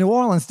 people in New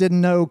Orleans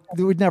didn't know,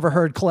 we'd never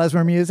heard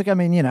klezmer music. I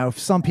mean,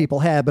 some people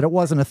had, but it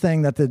wasn't a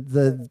thing that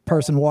the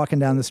person walking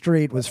down the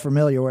street was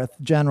familiar with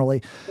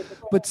generally.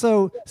 But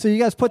so you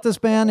guys put this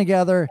band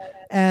together,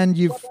 and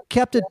you've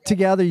kept it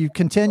together. You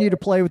continue to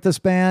play with this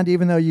band,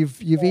 even though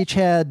you've each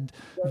had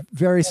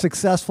very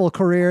successful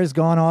careers,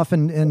 gone off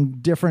in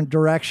different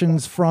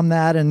directions from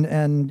that,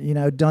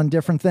 and done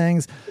different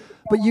things.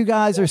 But you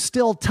guys are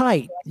still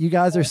tight. You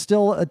guys are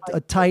still a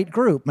tight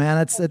group, man.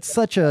 It's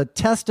such a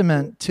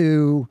testament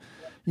to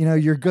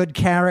your good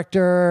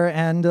character,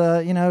 and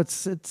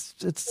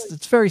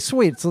it's very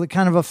sweet. It's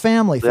kind of a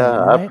family thing. Yeah,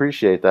 right? I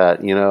appreciate that.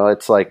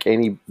 It's like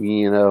you've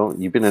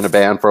been in a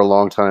band for a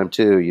long time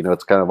too.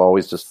 It's kind of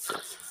always just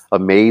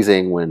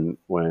amazing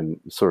when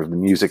sort of the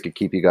music could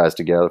keep you guys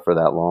together for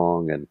that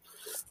long. And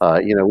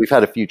we've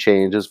had a few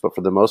changes, but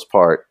for the most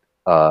part,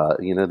 the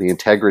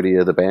integrity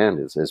of the band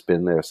has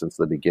been there since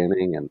the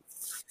beginning, and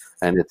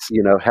it's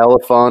hella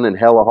fun and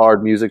hella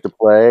hard music to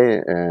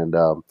play, and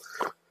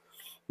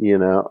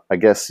I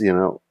guess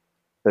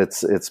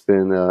it's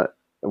been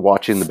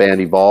watching the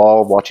band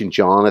evolve, watching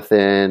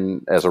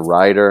Jonathan as a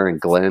writer and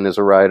Glenn as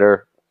a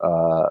writer,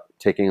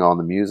 taking on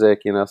the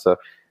music, so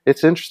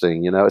it's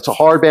interesting. It's a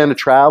hard band to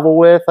travel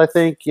with, I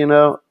think,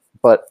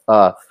 but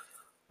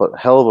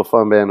hell of a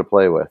fun band to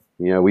play with.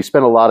 We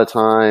spent a lot of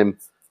time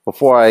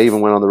before I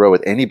even went on the road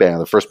with any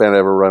band, the first band I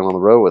ever went on the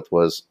road with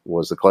was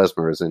the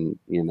Klezmers, and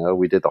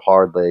we did the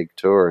Hard Leg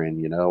tour, and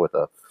with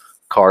a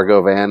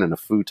cargo van and a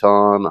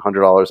futon,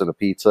 $100 and a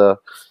pizza.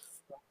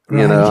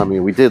 Right. I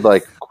mean, we did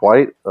like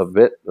quite a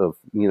bit of,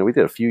 we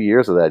did a few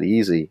years of that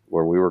easy,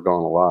 where we were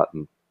going a lot,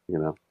 and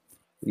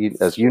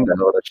as you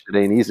know, that shit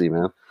ain't easy,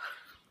 man.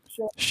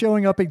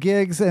 Showing up at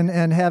gigs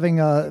and having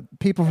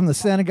people from the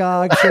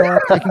synagogue show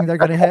up, thinking they're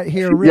going to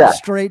hear real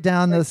straight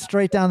down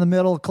the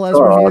middle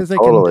klezmer music,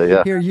 totally,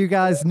 and hear you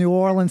guys New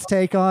Orleans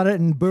take on it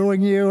and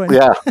booing you. And,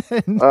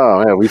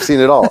 oh man, we've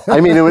seen it all.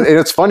 I mean,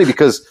 it's funny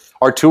because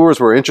our tours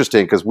were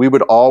interesting because we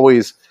would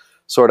always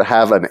sort of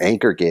have an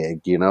anchor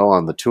gig,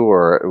 on the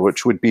tour,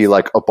 which would be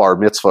like a bar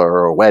mitzvah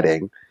or a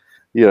wedding,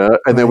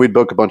 and then we'd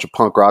book a bunch of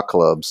punk rock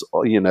clubs,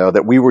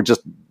 that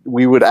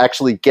we would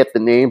actually get the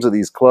names of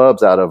these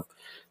clubs out of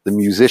the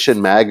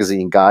Musician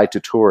Magazine Guide to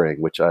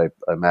Touring, which I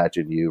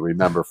imagine you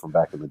remember from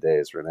back in the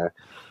days, Renee.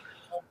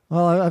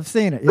 Well, I've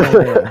seen it.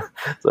 Yeah.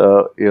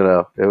 So,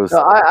 it was...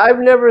 So I've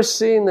never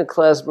seen the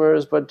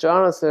Klezmers, but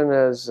Jonathan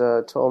has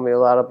told me a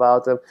lot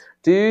about them.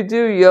 Do you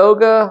do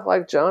yoga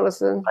like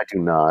Jonathan? I do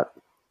not.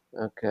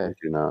 Okay. I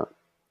do not.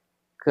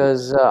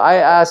 Because I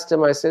asked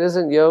him, I said,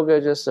 isn't yoga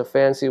just a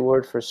fancy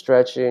word for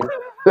stretching?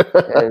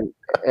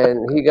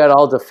 and he got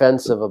all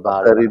defensive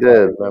about it. He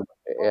did.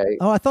 Yeah,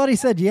 I thought he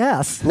said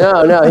yes.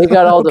 No, he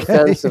got all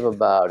defensive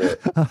about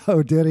it.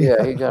 Oh, did he?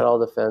 Yeah, he got all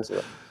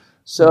defensive.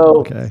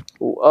 So,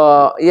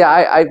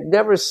 I've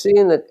never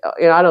seen that.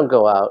 I don't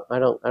go out. I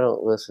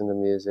don't listen to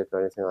music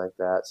or anything like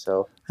that.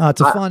 So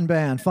it's a fun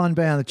band.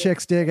 The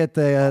chicks dig it.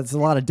 There's a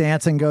lot of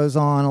dancing goes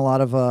on, a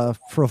lot of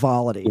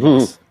frivolity.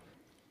 Mm-hmm.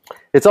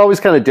 It's always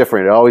kind of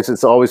different.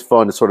 It's always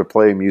fun to sort of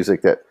play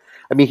music that.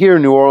 I mean, here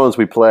in New Orleans,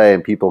 we play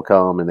and people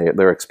come and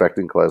they're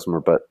expecting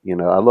klezmer. But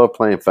I love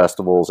playing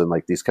festivals and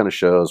like these kind of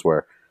shows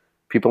where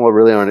people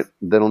they don't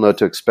know what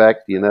to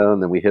expect, and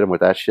then we hit them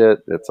with that shit.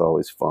 It's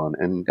always fun.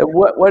 And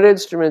what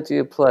instrument do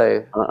you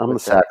play? I'm the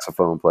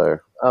saxophone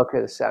player.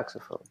 Okay, the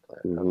saxophone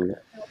player. Mm-hmm. Okay.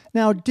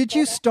 Now, did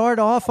you start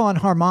off on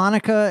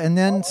harmonica and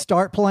then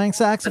start playing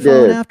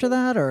saxophone after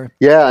that, or?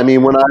 Yeah, I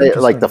mean, when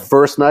the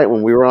first night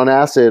when we were on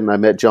acid and I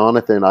met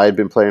Jonathan, I had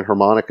been playing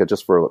harmonica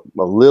just for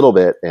a little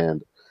bit,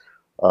 and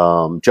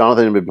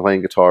Jonathan had been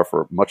playing guitar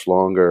for much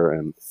longer,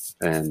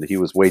 and he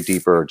was way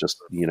deeper, just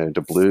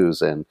into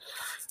blues, and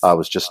I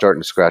was just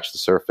starting to scratch the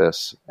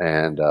surface,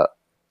 and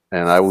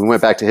we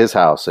went back to his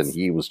house, and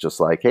he was just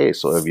like, "Hey,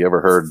 so have you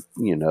ever heard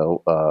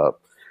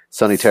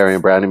Sonny Terry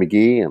and Brownie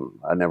McGhee?" And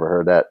I never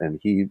heard that, and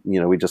he,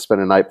 we just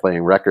spent a night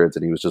playing records,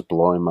 and he was just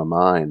blowing my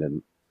mind.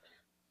 And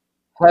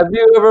have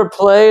you ever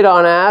played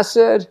on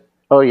acid?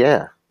 Oh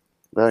yeah.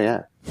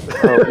 Oh,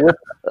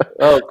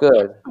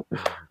 good.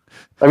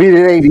 I mean,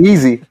 it ain't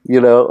easy, There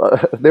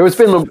has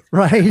been the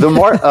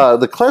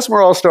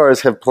Klezmer All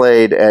Stars have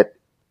played at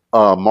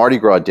Mardi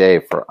Gras Day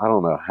for I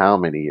don't know how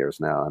many years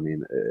now. I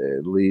mean,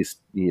 at least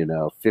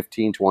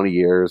 15, 20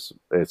 years.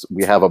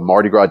 We have a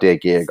Mardi Gras Day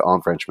gig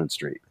on Frenchman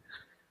Street,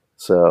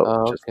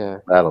 so just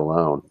that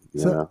alone,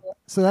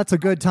 So that's a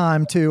good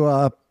time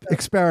to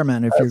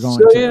experiment if you're going.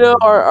 So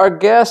our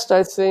guest,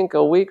 I think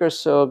a week or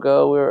so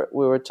ago,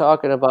 we were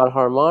talking about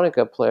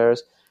harmonica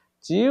players.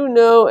 Do you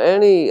know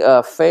any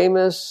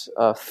famous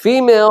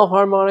female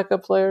harmonica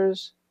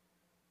players?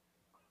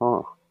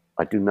 Oh,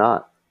 I do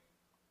not.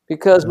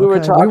 Because we were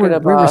talking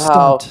about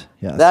how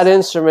that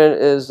instrument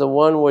is the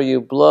one where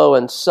you blow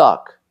and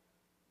suck.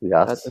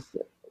 Yes.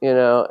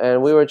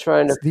 And we were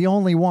trying to... It's the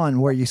only one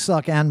where you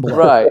suck and blow.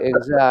 Right,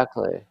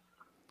 exactly.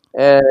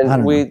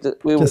 And we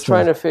were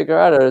trying to figure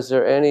out, is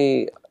there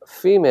any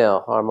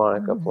female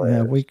harmonica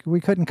players? Yeah, we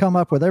couldn't come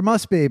up with. There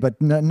must be,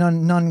 but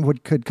none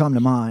could come to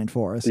mind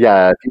for us.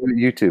 Yeah, if you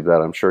YouTube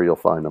that, I'm sure you'll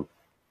find them.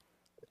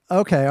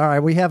 Okay, all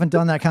right. We haven't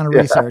done that kind of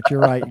research. You're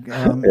right.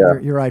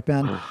 You're right,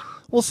 Ben.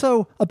 Well,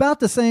 so about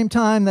the same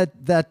time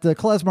that the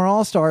Klezmer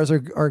All Stars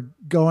are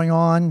going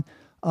on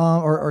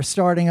or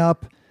starting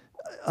up,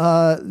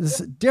 this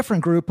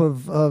different group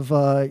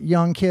of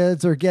young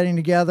kids are getting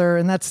together,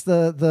 and that's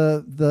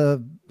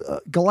the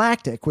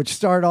Galactic, which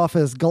started off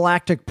as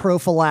Galactic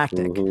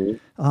Prophylactic. Mm-hmm.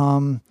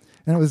 And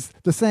it was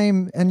the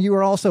same, and you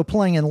were also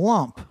playing in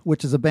Lump,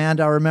 which is a band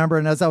I remember.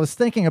 And as I was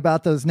thinking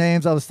about those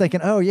names, I was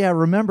thinking, oh yeah,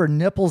 remember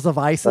Nipples of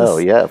Isis? Oh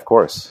yeah, of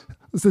course.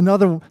 It's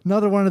another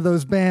one of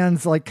those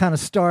bands like kind of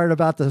started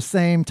about the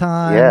same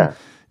time.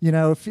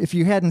 Yeah. If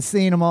you hadn't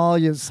seen them all,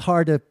 it's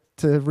hard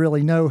to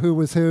really know who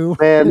was who.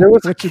 Man,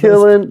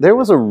 there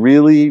was a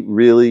really,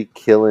 really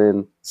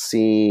killing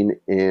scene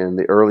in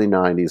the early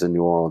 90s in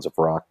New Orleans of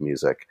rock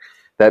music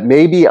that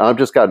maybe I've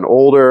just gotten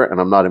older and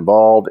I'm not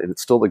involved, and it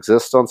still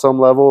exists on some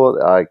level.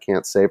 I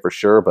can't say for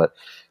sure, but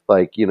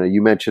like,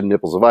 you mentioned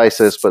Nipples of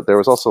Isis, but there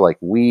was also like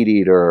Weed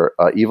Eater,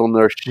 Evil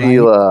Nurse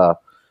Sheila,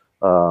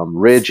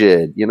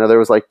 Rigid. There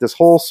was like this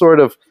whole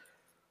sort of,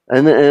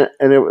 and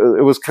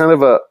it was kind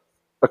of a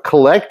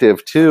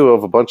collective too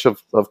of a bunch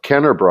of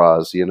Kenner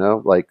bras,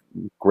 like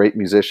great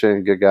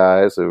musician, good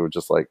guys who were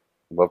just like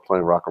love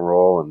playing rock and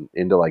roll and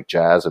into like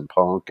jazz and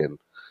punk, and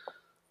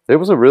It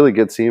was a really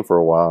good scene for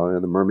a while.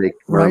 And the Mermaid,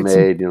 Right,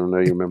 you know,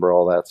 you remember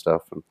all that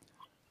stuff. And,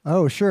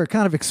 Oh, sure,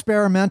 kind of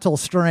experimental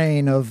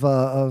strain of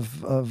rock.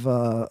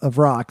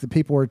 The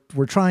people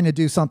were trying to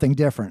do something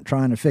different,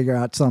 trying to figure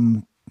out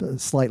some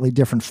slightly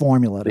different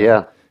formula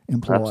to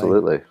employ.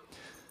 absolutely.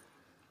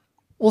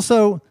 Well,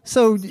 so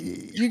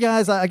you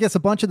guys, I guess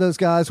a bunch of those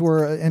guys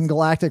were in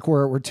Galactic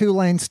were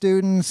Tulane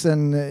students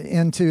and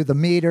into the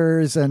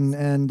meters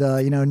and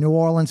you know, New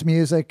Orleans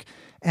music,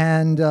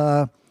 and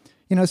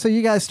you know, so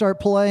you guys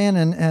start playing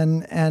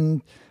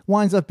and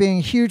winds up being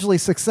a hugely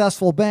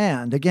successful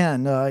band.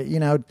 Again, you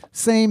know,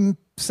 same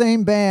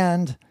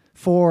band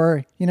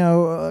for, you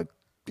know,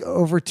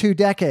 over 2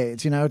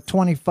 decades, you know,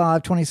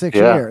 25, 26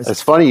 years.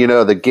 It's funny, you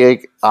know, the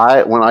gig,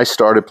 when I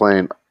started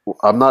playing,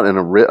 I'm not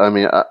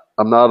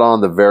I'm not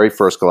on the very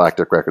first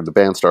Galactic record. The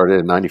band started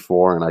in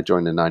 94 and I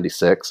joined in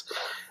 96.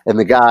 And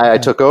the guy I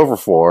took over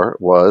for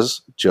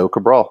was Joe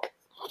Cabral.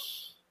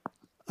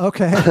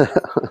 Okay.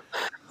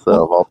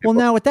 So, well,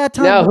 now at that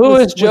time, Now, who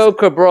is Joe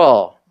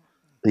Cabral?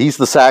 he's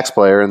the sax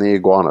player in the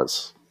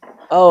Iguanas.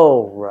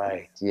 Oh,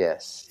 right.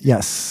 Yes.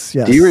 Yes.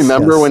 Do you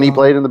remember when he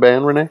played in the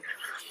band, Renee?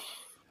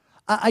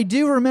 I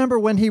do remember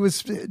when he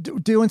was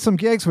doing some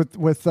gigs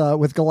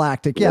with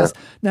Galactic. Yes.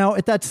 Yeah. Now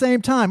at that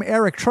same time,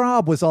 Eric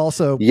Traub was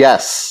also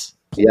Yes.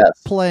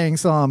 playing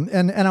some,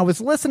 and I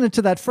was listening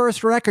to that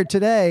first record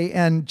today,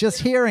 and just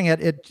hearing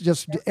it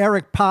just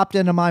Eric popped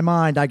into my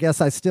mind. I guess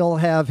I still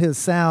have his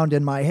sound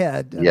in my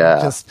head. And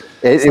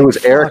It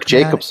was Eric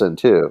Jacobson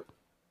too.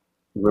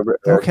 Remember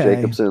Eric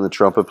Jacobson, the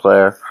trumpet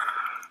player?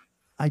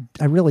 I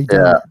really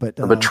don't. But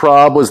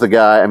Traub was the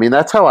guy. I mean,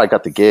 that's how I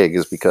got the gig,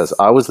 is because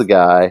I was the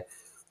guy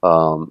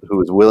who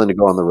was willing to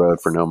go on the road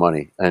for no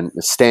money. And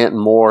Stanton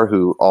Moore,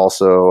 who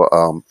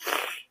also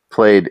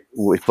played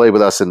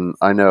with us, and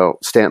I know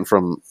Stanton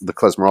from the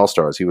Klezmer All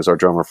Stars. He was our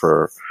drummer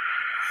for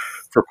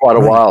quite a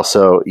while.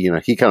 So, you know,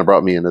 he kind of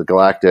brought me into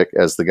Galactic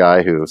as the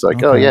guy who was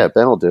like, oh yeah,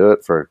 Ben will do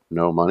it for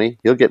no money.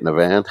 He'll get in a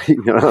van.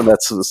 You know, and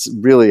that's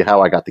really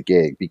how I got the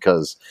gig,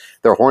 because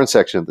their horn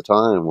section at the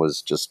time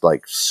was just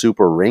like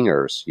super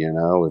ringers, you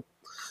know,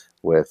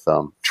 with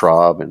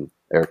Traub and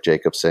Eric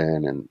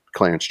Jacobson and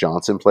Clarence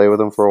Johnson play with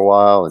them for a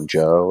while, and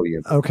Joe.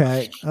 You know.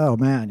 Okay. Oh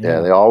man.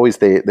 Yeah,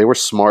 they were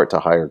smart to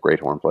hire great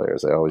horn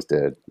players. They always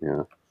did.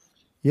 Yeah.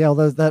 Yeah,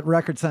 well, that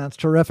record sounds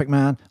terrific,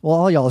 man. Well,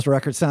 all y'all's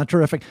records sound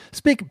terrific.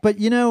 But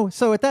you know,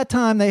 so at that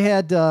time they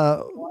had,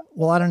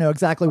 well, I don't know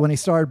exactly when he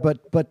started,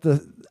 but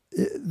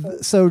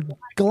so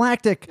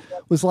Galactic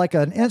was like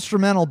an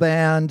instrumental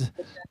band,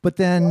 but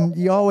then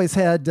you always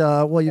had,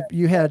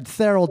 you had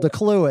Theral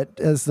DeCluet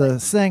as the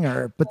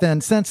singer, but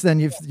then since then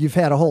you've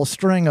had a whole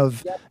string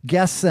of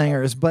guest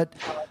singers, but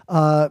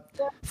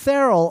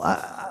Theral,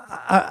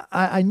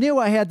 I knew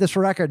I had this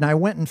record, and I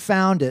went and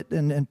found it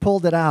and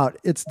pulled it out.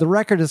 The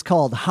record is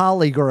called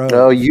Holly Grove.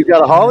 Oh, you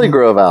got a Holly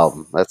Grove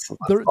album. That's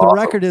the awesome.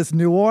 record is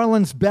New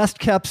Orleans' best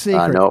kept secret.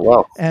 I know it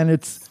well. And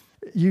it's,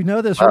 you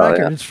know, this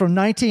record. It's from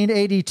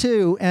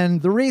 1982,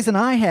 and the reason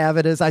I have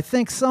it is I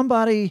think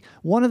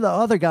one of the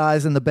other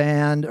guys in the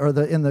band or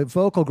in the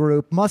vocal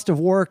group must have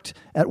worked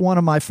at one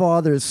of my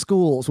father's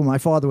schools when my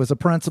father was a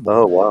principal.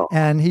 Oh, wow.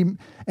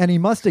 And he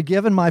must have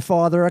given my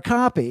father a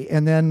copy,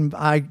 and then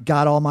I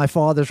got all my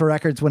father's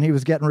records when he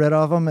was getting rid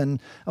of them, and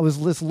I was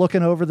just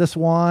looking over this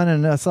one,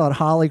 and I saw it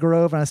Holly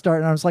Grove, and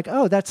I was like,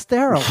 oh, that's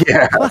Theral.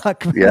 Yeah.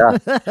 Fuck.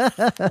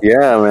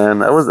 Yeah, man.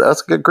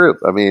 That's a good group.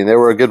 I mean, they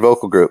were a good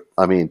vocal group.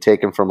 I mean,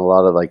 taken from a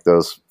lot of like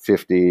those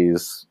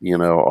 50s, you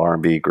know,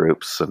 R&B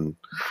groups, and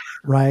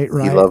right.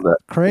 You love that.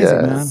 Crazy,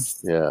 man.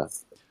 Yeah.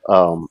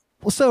 Well,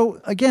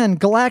 so again,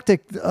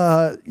 Galactic,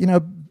 you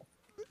know,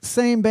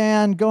 same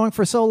band going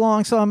for so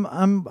long. So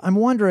I'm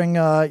wondering,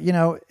 you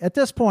know, at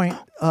this point,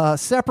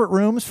 separate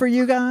rooms for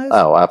you guys?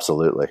 Oh,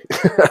 absolutely.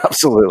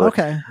 Absolutely.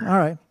 Okay. All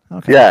right.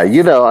 Okay. Yeah.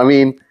 You know, I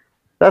mean,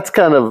 that's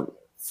kind of,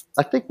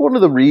 I think one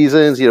of the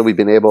reasons, you know, we've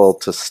been able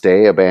to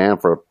stay a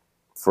band for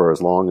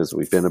as long as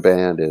we've been a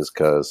band is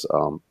because,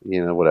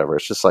 you know, whatever,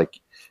 it's just like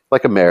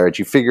a marriage.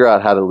 You figure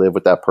out how to live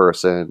with that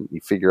person.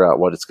 You figure out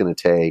what it's going to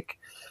take.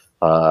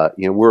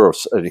 You know, we're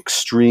an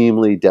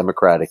extremely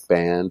democratic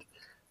band.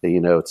 You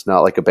know, it's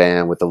not like a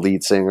band with the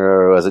lead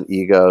singer who has an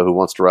ego, who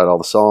wants to write all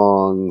the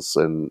songs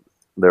and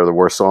they're the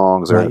worst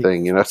songs or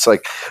anything. You know, it's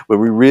like when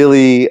we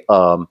really,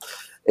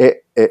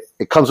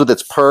 it comes with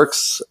its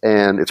perks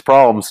and its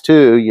problems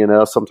too. You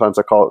know, sometimes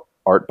I call it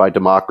art by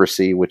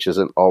democracy, which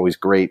isn't always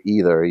great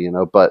either, you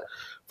know, but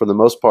for the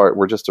most part,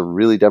 we're just a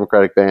really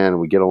democratic band and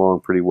we get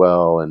along pretty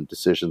well, and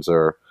decisions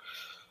are,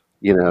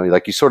 you know,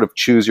 like you sort of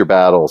choose your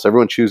battles.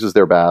 Everyone chooses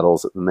their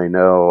battles, and they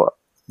know,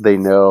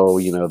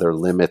 you know, their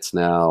limits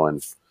now.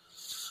 And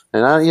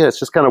yeah, it's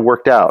just kind of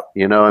worked out,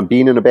 you know, and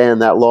being in a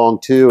band that long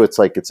too, it's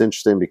like, it's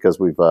interesting because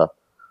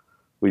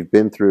we've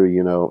been through,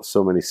 you know,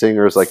 so many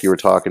singers like you were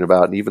talking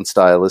about, and even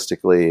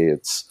stylistically,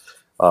 it's,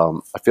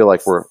 I feel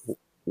like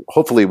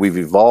hopefully we've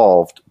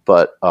evolved,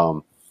 but,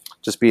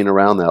 just being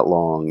around that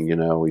long, you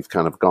know, we've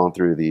kind of gone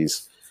through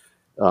these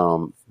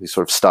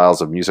sort of styles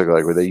of music,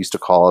 like where they used to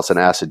call us an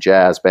acid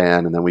jazz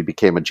band, and then we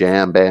became a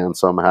jam band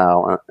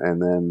somehow,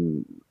 and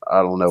then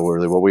I don't know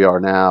really what we are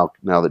now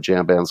that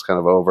jam band's kind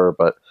of over,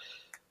 but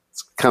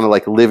it's kind of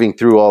like living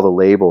through all the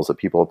labels that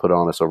people have put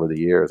on us over the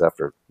years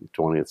after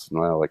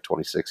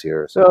 26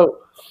 years. So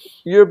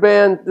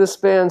this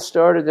band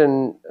started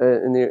in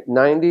the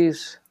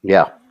 90s?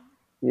 Yeah.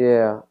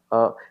 Yeah.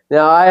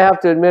 Now, I have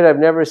to admit, I've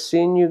never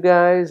seen you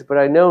guys, but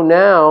I know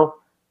now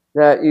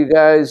that you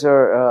guys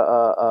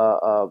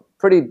are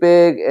pretty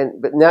big,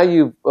 but now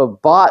you've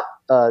bought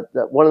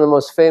one of the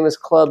most famous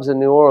clubs in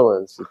New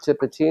Orleans, the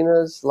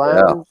Tipitina's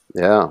Lounge.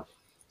 Yeah.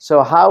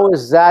 So how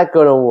is that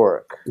going to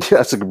work? Yeah,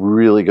 that's a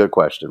really good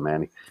question,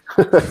 Manny.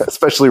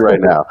 Especially right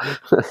now.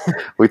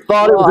 We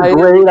thought it was a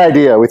great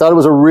idea. We thought it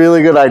was a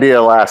really good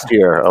idea last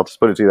year. I'll just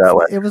put it to you that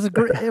way. It was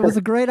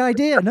a great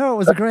idea. No, it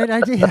was a great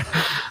idea.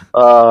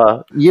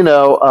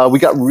 We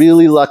got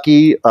really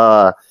lucky.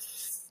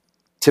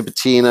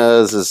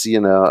 Tipitina's is,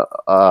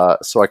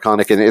 so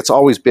iconic, and it's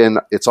always been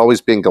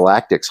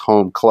Galactic's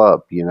home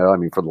club, I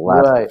mean, for the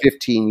last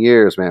 15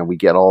 years, man, we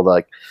get all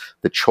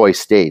the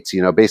choice dates,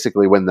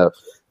 basically when the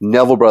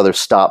Neville Brothers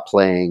stopped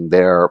playing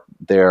their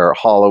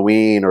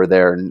Halloween or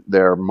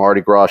their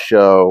Mardi Gras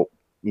show,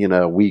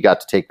 we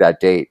got to take that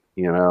date,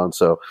 and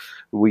so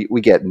we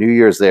get New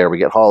Year's there, we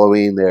get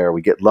Halloween there,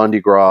 we get Lundi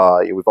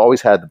Gras. We've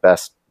always had the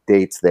best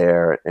dates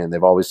there, and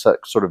they've always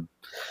sort of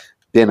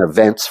been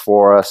events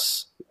for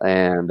us.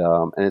 And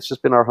it's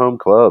just been our home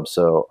club.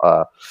 So,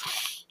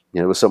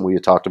 it was something we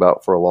had talked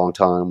about for a long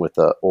time with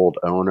the old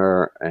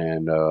owner,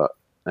 and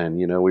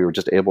we were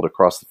just able to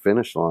cross the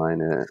finish line.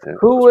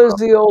 Who was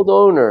the old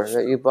owner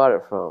that you bought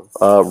it from?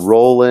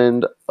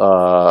 Roland,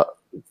 how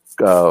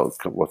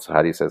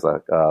do you say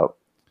that?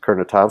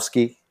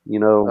 Kernatowski, okay.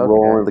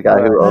 Roland, the guy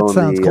who owned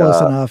sounds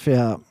close enough,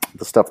 yeah.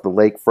 The stuff at the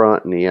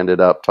lakefront, and he ended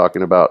up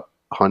talking about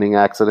hunting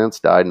accidents,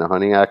 died in a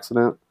hunting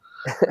accident.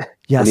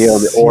 Yes, and he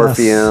owned the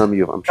Orpheum.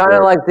 Yes. I'm sure. Kind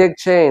of like Dick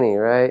Cheney,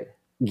 right?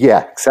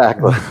 Yeah,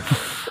 exactly.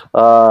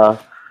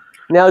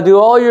 Now, do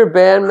all your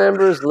band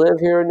members live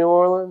here in New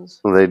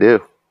Orleans? They do.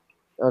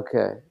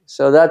 Okay,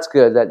 so that's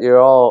good that you're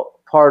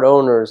all part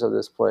owners of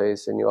this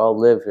place and you all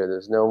live here.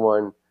 There's no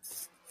one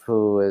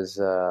who is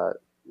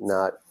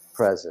not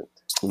present.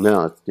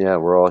 No, yeah,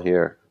 we're all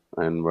here,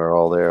 and we're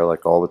all there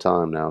all the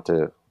time now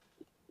too.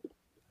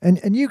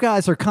 And you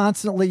guys are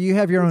constantly, you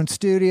have your own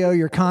studio,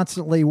 you're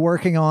constantly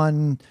working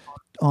on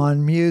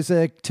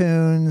music,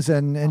 tunes,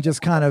 and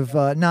just kind of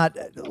not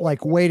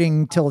like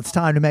waiting till it's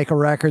time to make a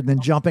record and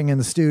then jumping in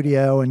the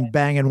studio and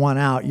banging one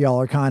out.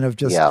 Y'all are kind of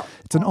just,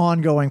 it's an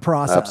ongoing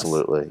process.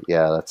 Absolutely.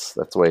 Yeah, that's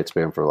the way it's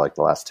been for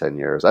the last 10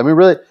 years. I mean,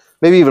 really,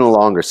 maybe even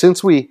longer.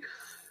 Since we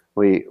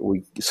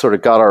sort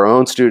of got our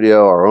own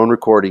studio, our own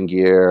recording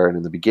gear, and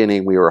in the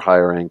beginning we were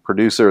hiring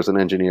producers and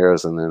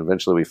engineers, and then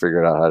eventually we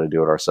figured out how to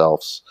do it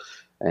ourselves.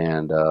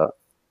 And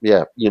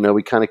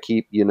we kind of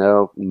keep,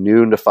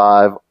 noon to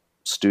 5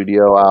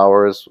 studio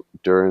hours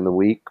during the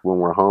week when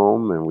we're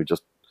home. And we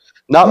just,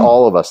 not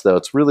all of us though,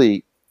 it's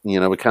really,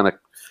 we kind of,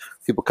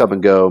 people come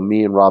and go.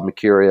 Me and Rob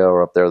Mercurio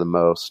are up there the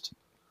most,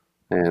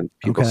 and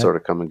people sort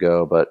of come and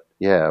go. But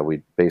yeah,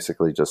 we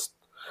basically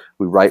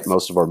we write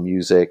most of our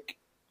music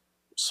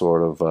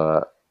sort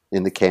of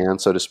in the can,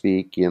 so to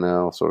speak,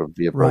 sort of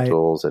via Pro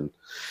Tools, and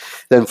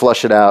then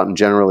flush it out and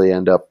generally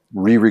end up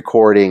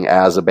re-recording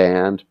as a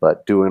band,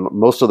 but doing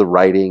most of the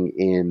writing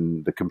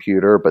in the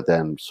computer, but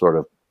then sort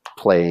of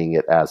playing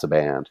it as a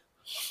band.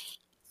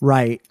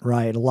 Right.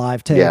 A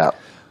live take. Yeah.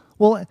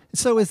 Well,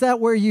 so is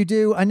that where you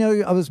do, I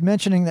know I was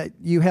mentioning that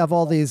you have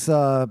all these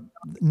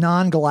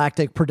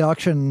non-Galactic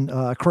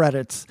production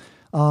credits.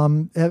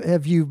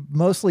 Have you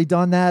mostly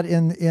done that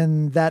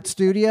in that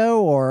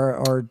studio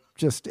or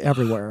just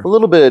everywhere? A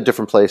little bit at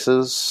different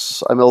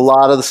places. I mean, a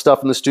lot of the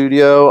stuff in the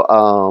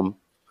studio.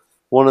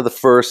 One of the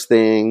first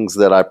things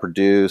that I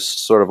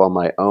produced sort of on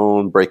my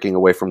own, breaking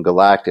away from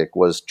Galactic,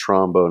 was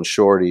Trombone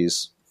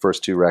Shorty's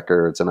first 2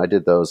 records, and I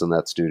did those in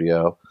that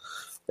studio.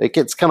 It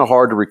gets kind of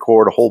hard to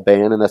record a whole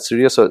band in that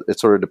studio, so it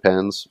sort of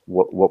depends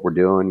what we're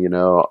doing. A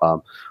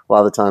lot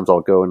of the times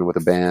I'll go in with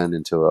a band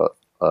into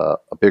a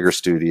bigger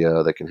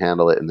studio that can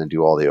handle it, and then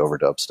do all the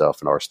overdub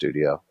stuff in our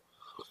studio.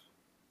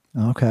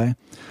 Okay.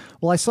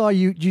 Well, I saw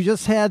you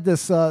just had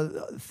this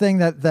thing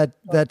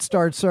that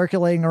started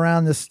circulating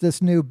around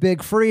this new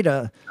Big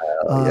Frida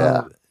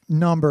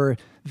number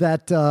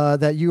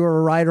that you were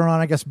a writer on.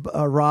 I guess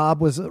Rob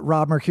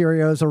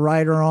Mercurio is a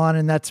writer on,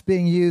 and that's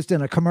being used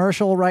in a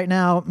commercial right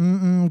now.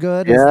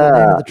 Good is the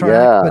name of the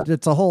track, but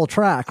it's a whole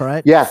track,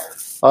 right? Yeah.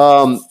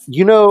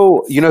 You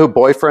know who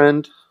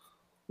Boyfriend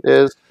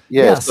is?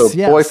 Yeah. Yes, so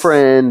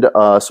Boyfriend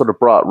sort of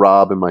brought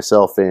Rob and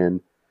myself in.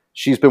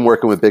 She's been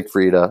working with Big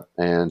Frida,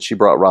 and she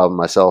brought Rob and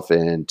myself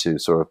in to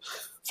sort of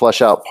flesh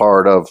out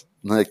part of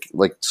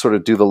like sort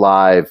of do the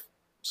live,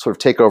 sort of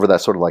take over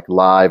that sort of like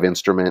live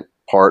instrument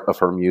part of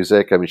her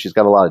music. I mean, she's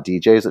got a lot of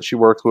DJs that she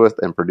works with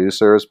and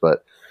producers,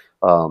 but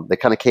they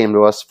kind of came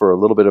to us for a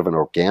little bit of an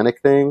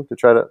organic thing to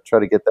try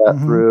to get that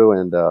through.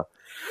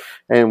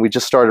 And we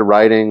just started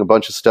writing a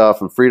bunch of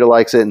stuff, and Frida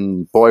likes it,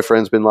 and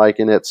Boyfriend's been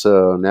liking it.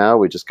 So now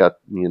we just got,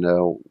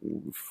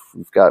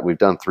 we've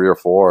done 3 or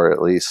 4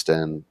 at least,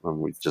 and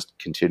we just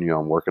continue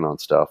on working on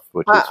stuff.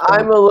 Which is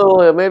I'm a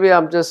little, maybe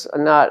I'm just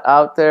not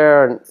out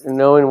there and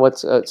knowing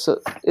what's.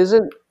 So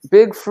isn't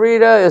Big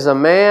Frida is a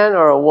man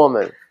or a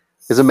woman?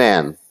 Is a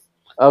man.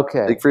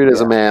 Okay. Big Frida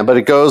is a man, but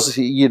it goes,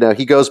 he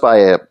goes by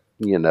a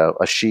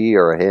she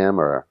or a him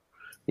or,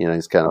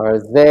 he's kind of. Or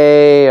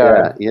they,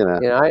 or,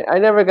 yeah, I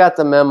never got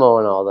the memo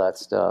and all that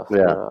stuff.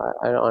 Yeah.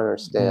 I don't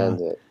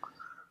understand it.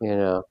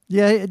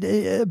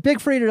 Yeah,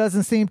 Big Frida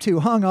doesn't seem too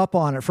hung up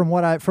on it from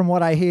what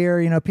I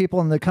hear. People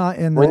in the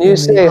when you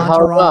say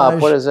hung up,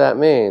 what does that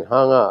mean?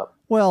 Hung up.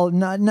 Well,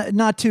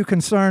 not too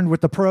concerned with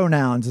the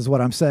pronouns is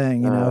what I'm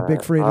saying.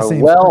 Big Frida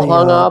seems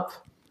hung up.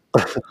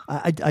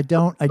 I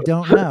don't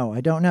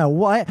know.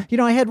 Well,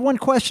 I had one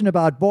question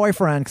about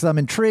Boyfriend because I'm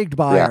intrigued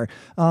by her.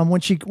 When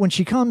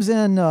she comes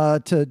in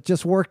to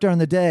just work during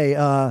the day,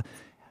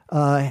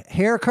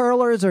 hair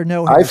curlers or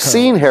no hair I've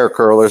seen hair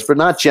curlers, but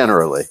not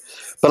generally.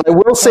 But I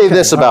will say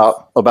this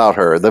about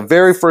her. The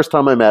very first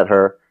time I met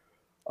her,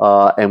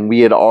 and we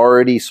had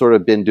already sort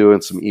of been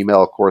doing some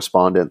email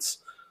correspondence.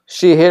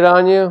 She hit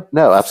on you?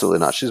 No,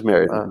 absolutely not. She's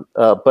married.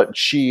 But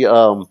she...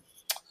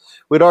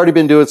 we'd already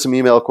been doing some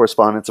email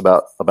correspondence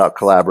about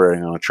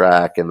collaborating on a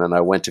track, and then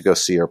I went to go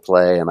see her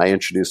play, and I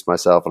introduced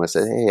myself, and I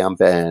said, "Hey, I'm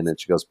Ben," and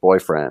she goes,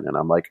 "Boyfriend," and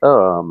I'm like,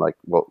 "Oh,"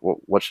 well,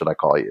 what should I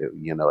call you?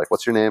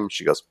 What's your name?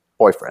 She goes,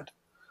 "Boyfriend."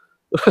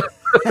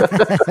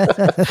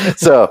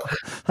 So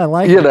I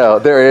like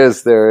there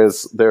is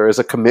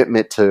a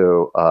commitment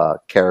to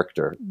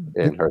character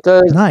in her.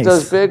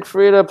 Does Big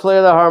Frida play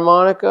the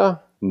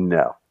harmonica?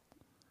 No.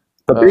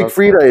 But Big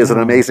Frida is an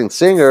amazing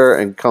singer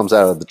and comes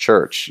out of the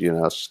church.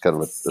 She's kind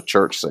of a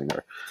church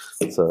singer,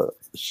 so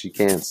she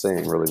can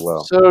sing really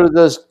well. So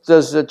does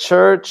the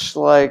church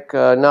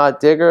not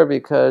dig her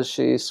because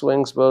she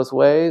swings both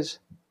ways?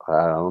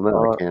 I don't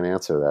know. I can't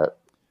answer that.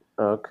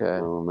 Okay. I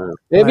don't know.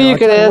 Maybe you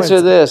can answer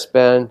this,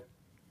 Ben.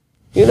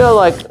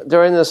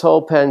 During this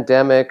whole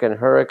pandemic and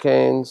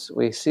hurricanes,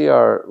 we see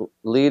our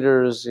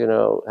leaders,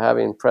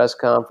 having press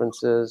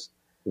conferences,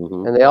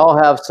 and they all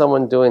have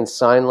someone doing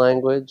sign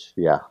language.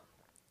 Yeah.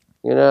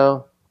 And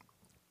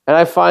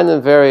I find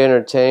them very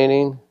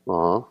entertaining.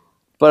 Uh-huh.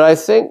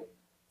 But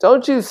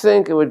don't you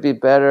think it would be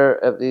better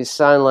if these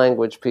sign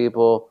language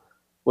people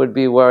would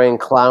be wearing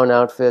clown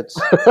outfits?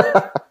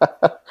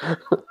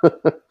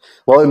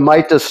 Well, it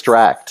might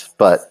distract,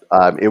 but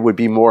it would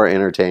be more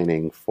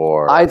entertaining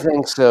for I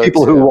think so,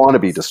 people too. who want to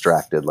be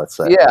distracted, let's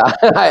say. Yeah,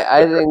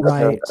 I think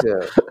so,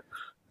 too.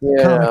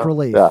 Comic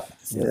relief.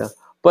 Yeah.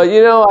 But,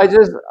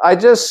 I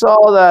just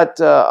saw that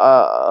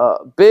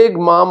Big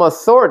Mama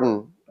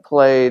Thornton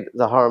played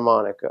the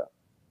harmonica.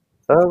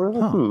 Oh,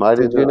 really?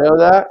 Did you know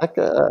that? It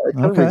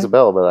kind of rings a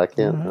bell, but I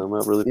can't. I'm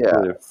not really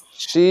familiar.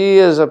 She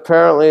is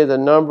apparently the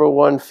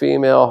 #1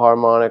 female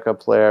harmonica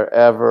player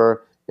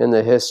ever in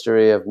the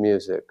history of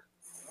music.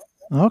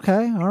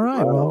 Okay, all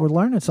right. Well, we're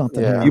learning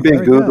something here. You've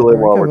been Googling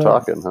while we're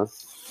talking, huh?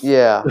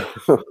 Yeah.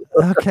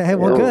 Okay,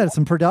 well, good.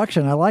 Some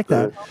production. I like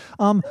that.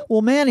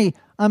 Well, Manny,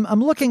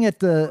 I'm looking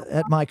at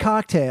my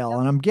cocktail,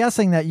 and I'm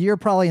guessing that you're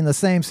probably in the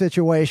same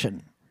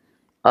situation.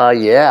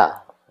 Yeah.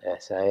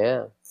 Yes, I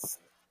am.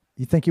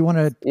 You think you want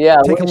to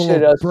take a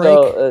little break?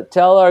 So,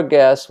 tell our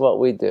guests what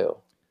we do.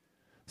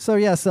 So,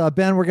 yes,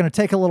 Ben, we're going to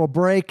take a little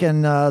break,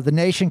 and the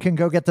nation can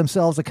go get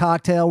themselves a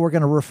cocktail. We're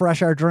going to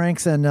refresh our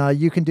drinks, and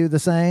you can do the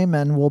same,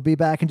 and we'll be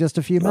back in just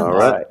a few minutes. All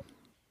right.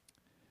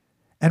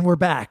 And we're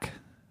back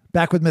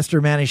with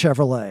Mr. Manny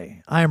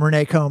Chevrolet. I am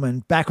Renee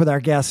Coman, back with our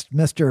guest,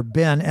 Mr.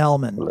 Ben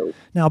Ellman. Hello.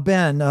 Now,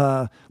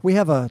 Ben, we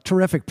have a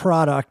terrific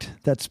product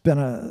that's been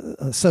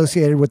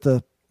associated with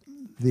the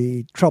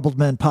Troubled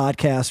Men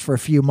podcast for a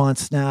few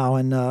months now,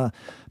 and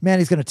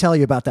Manny's going to tell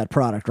you about that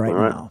product right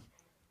now.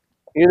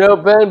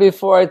 Ben,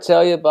 before I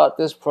tell you about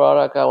this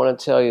product, I want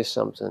to tell you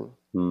something.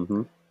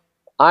 Mm-hmm.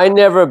 I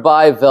never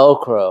buy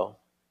Velcro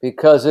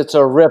because it's a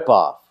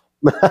ripoff.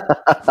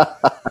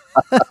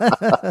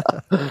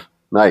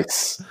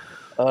 Nice.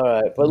 All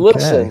right, but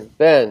listen,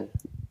 Ben,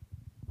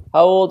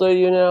 how old are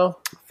you now?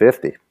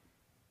 50.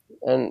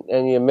 And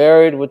you're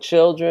married with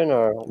children,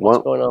 or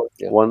what's going on with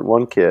you?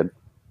 One kid.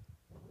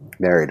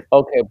 Married.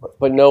 Okay,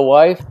 but no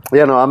wife?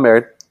 Yeah, no, I'm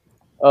married.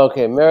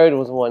 Okay, married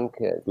with one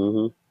kid.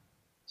 Mm-hmm.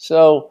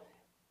 So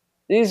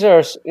these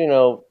are,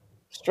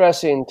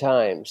 stressing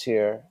times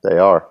here. They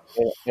are.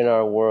 In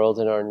our world,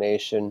 in our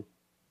nation.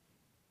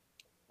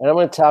 And I'm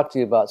going to talk to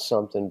you about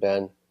something,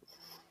 Ben.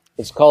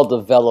 It's called the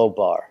Velo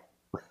Bar.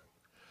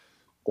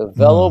 The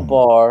Velo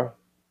Bar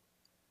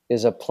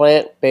is a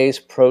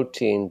plant-based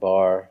protein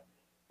bar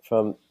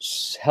from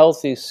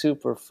healthy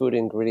superfood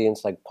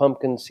ingredients like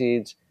pumpkin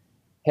seeds,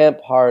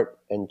 hemp heart,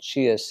 and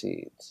chia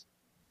seeds.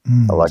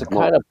 It's a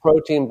kind of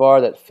protein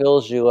bar that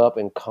fills you up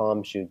and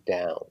calms you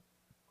down.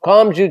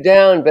 Calms you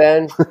down,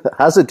 Ben.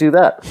 How's it do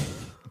that?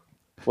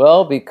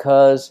 Well,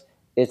 because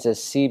it's a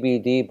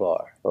CBD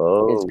bar.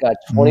 Oh. It's got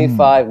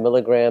 25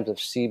 milligrams of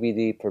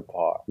CBD per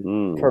bar.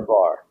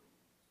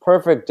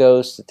 perfect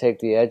dose to take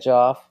the edge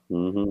off,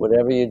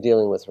 whatever you're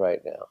dealing with right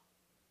now.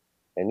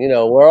 And,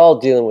 we're all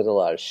dealing with a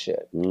lot of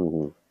shit.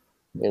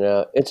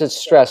 It's a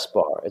stress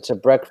bar. It's a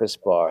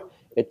breakfast bar.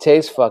 It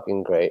tastes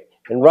fucking great.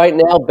 And right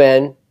now,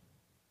 Ben,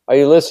 are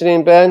you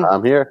listening, Ben?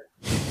 I'm here.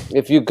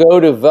 If you go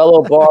to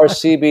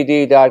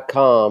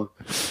velobarcbd.com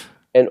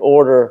and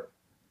order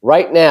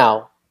right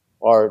now,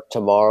 or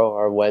tomorrow,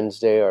 or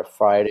Wednesday, or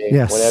Friday,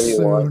 whenever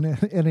you want.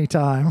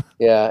 Anytime.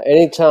 Yeah,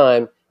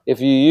 anytime.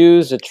 If you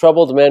use the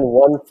Troubled Men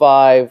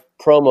 15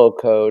 promo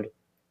code,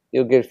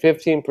 you'll get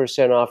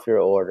 15% off your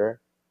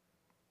order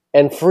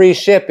and free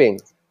shipping.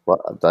 Well,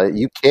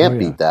 you can't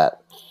beat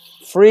that.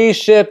 Free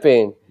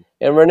shipping.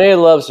 And Renee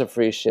loves the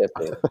free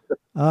shipping.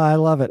 I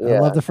love it. Yeah. I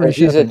love the free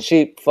shipping. She's a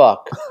cheap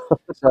fuck.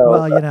 So,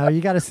 well,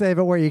 you got to save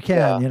it where you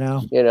can,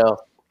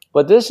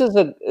 But this is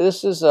a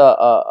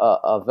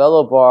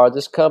Velo bar.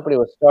 This company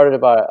was started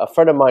by a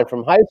friend of mine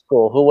from high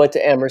school who went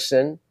to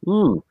Emerson,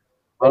 and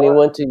he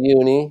went to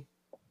uni,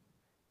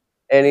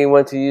 and he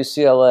went to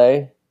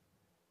UCLA,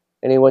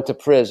 and he went to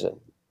prison.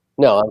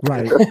 No,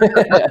 right.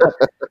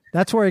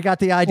 That's where he got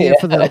the idea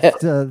for the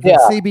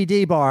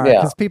CBD bar,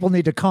 because people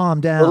need to calm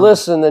down. Well,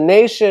 listen, the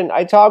Nation,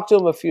 I talked to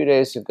him a few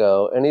days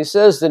ago, and he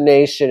says the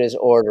Nation is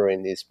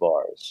ordering these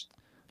bars.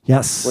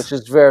 Yes. Which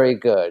is very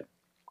good.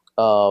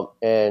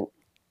 And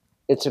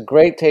it's a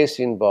great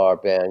tasting bar,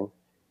 Ben.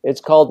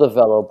 It's called the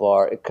Velo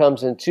Bar. It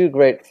comes in 2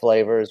 great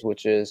flavors,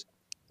 which is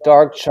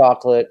dark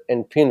chocolate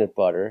and peanut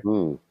butter.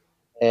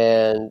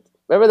 And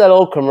remember that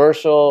old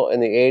commercial in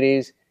the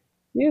 80s?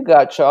 You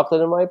got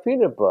chocolate in my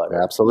peanut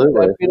butter.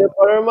 Absolutely. My peanut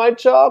butter in my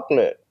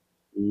chocolate.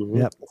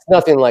 Yep. It's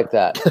nothing like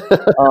that.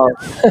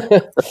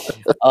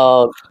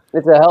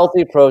 It's a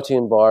healthy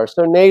protein bar.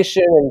 So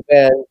Nation and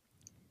Ben,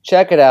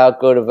 check it out.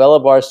 Go to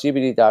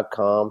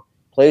velobarcbd.com.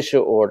 Place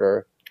your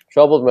order.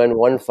 Troubled Men 15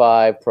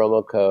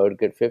 promo code.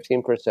 Get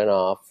 15%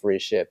 off. Free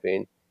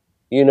shipping.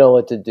 You know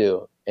what to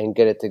do. And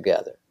get it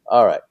together.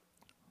 All right.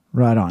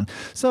 Right on.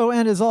 So,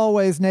 and as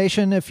always,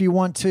 Nation, if you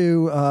want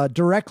to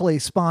directly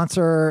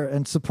sponsor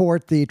and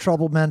support the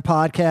Troubled Men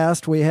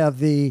podcast, we have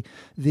the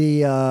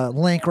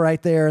link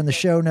right there in the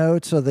show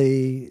notes of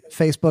the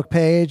Facebook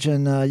page,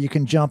 and you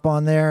can jump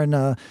on there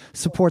and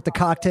support the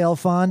cocktail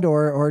fund,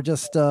 or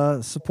just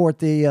support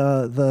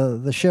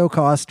the show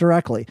costs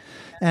directly.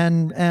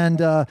 And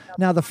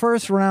now the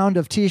first round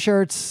of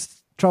T-shirts,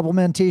 Troubled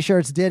Men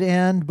T-shirts, did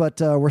end, but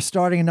we're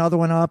starting another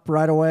one up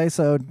right away.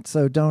 So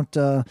don't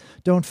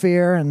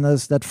fear. And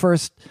that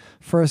first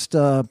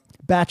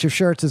batch of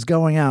shirts is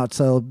going out.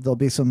 So there'll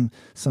be some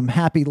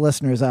happy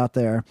listeners out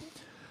there.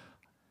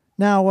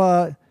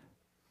 Now,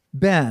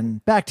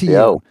 Ben, back to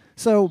you.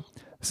 So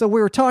we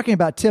were talking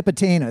about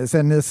Tipitinas,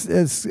 and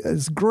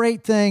this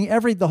great thing.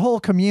 The whole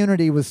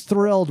community was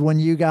thrilled when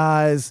you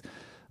guys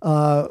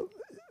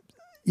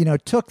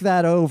took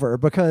that over,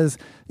 because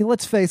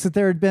let's face it,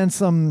 there had been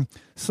some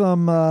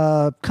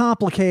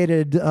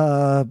complicated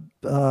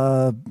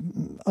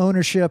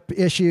ownership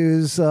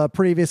issues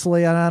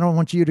previously, and I don't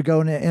want you to go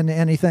into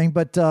anything,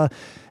 but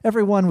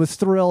everyone was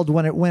thrilled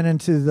when it went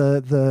into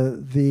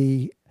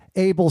the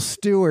able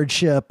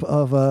stewardship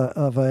of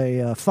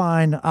a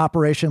fine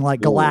operation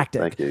like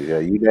Galactic. Thank you. Yeah,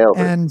 you nailed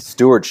it.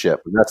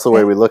 Stewardship. That's the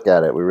way we look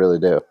at it. We really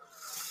do.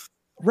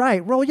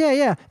 Right. Well,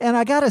 yeah. And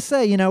I got to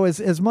say,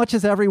 as much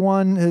as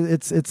everyone,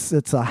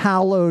 it's a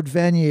hallowed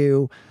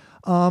venue,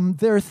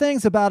 there are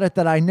things about it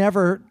that I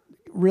never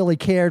really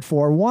cared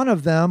for. One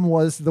of them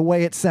was the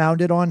way it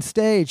sounded on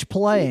stage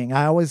playing.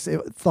 I always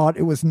thought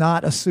it was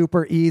not a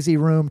super easy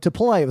room to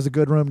play. It was a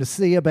good room to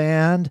see a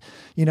band.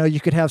 You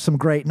could have some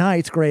great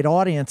nights, great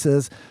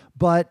audiences.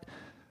 But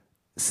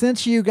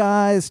since you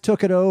guys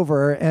took it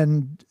over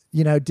and,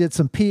 did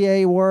some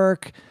PA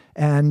work,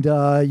 and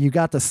you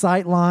got the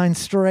sight line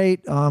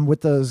straight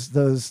with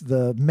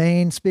the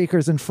main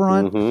speakers in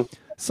front.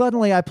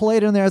 Suddenly I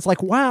played in there. It's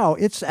like, wow,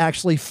 it's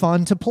actually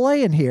fun to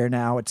play in here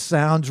now. It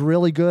sounds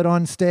really good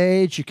on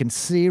stage. You can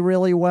see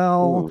really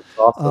well.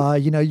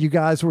 Awesome. You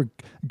guys were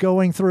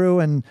going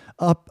through and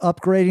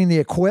upgrading the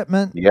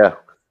equipment. Yeah.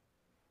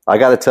 I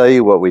got to tell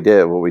you what we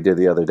did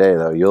the other day,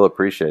 though. You'll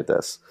appreciate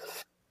this.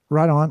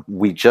 Right on.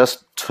 We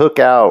just took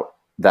out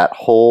that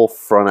whole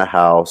front of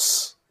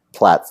house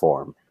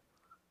platform.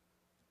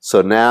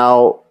 So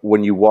now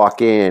when you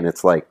walk in,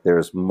 it's like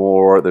there's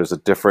a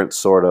different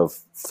sort of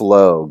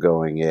flow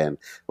going in.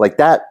 Like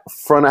that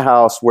front of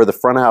house, where the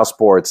front of house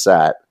board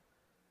sat,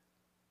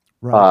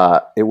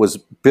 right. It was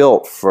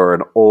built for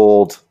an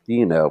old,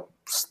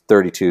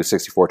 32,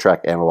 64 track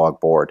analog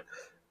board.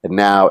 And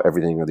now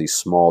everything are these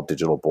small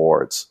digital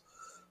boards.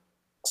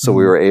 So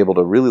we were able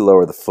to really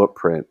lower the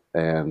footprint,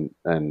 and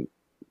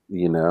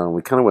we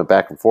kind of went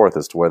back and forth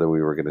as to whether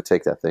we were going to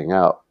take that thing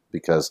out.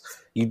 Because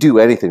you do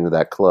anything to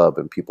that club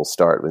and people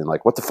start being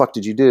like, what the fuck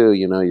did you do?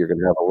 You're going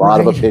to have a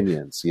lot of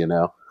opinions,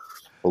 a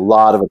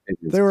lot of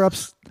opinions.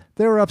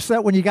 They were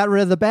upset when you got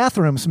rid of the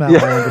bathroom smell.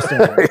 Yeah. I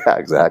understand. Yeah,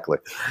 exactly.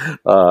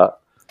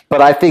 But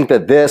I think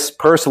that I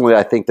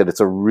think that it's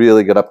a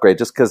really good upgrade,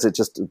 just because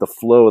the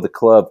flow of the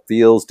club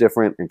feels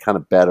different and kind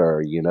of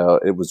better.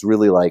 It was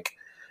really like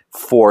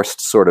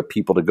forced sort of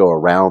people to go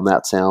around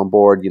that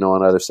soundboard,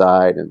 on either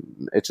side,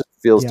 and it just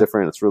feels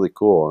different. It's really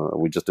cool.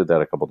 We just did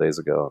that a couple days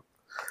ago.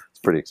 It's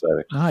pretty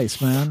exciting.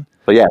 Nice, man.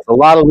 But yeah, a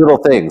lot of little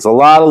things.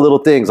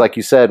 Like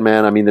you said,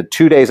 man. I mean, the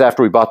 2 days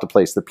after we bought the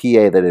place, the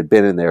PA that had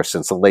been in there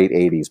since the late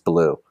 80s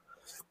blew.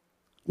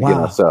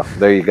 Wow. So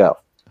there you go.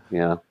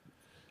 Yeah.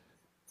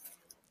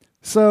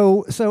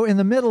 So in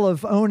the middle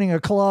of owning a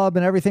club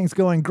and everything's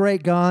going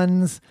great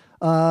guns,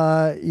 we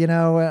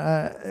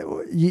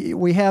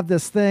have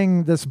this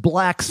thing, this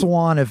Black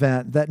Swan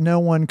event that no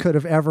one could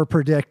have ever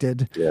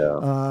predicted.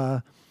 Yeah.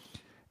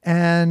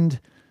 And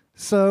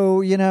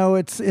so,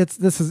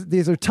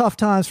 these are tough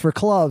times for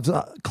clubs.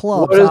 What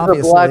is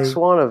obviously. the Black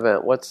Swan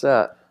event? What's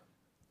that?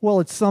 Well,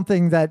 it's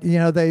something that,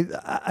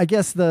 I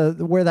guess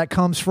where that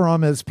comes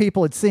from is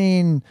people had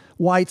seen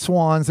white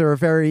swans. They were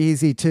very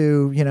easy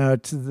to,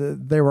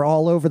 they were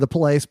all over the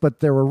place, but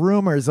there were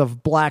rumors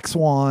of black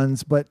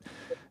swans, but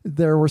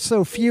there were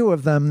so few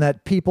of them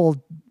that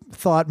people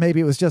thought maybe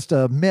it was just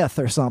a myth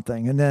or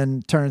something. And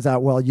then turns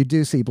out, well, you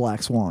do see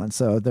black swans.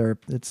 So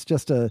it's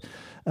just an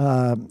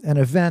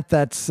event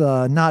that's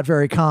not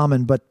very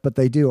common, but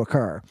they do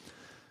occur.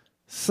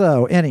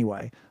 So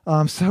anyway,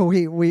 so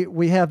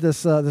we have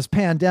this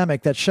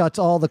pandemic that shuts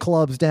all the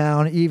clubs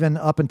down, even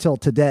up until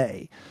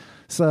today.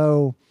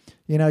 So,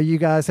 you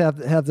guys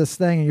have this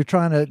thing, and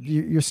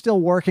you're still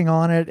working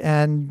on it,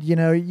 and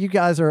you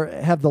guys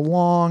have the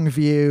long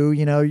view.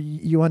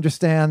 You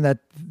understand that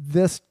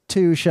this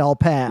too shall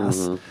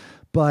pass,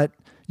 but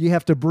you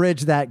have to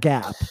bridge that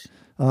gap.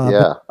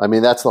 I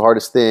mean, that's the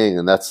hardest thing,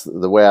 and that's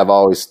the way I've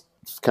always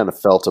kind of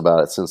felt about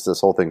it since this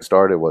whole thing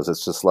started. Was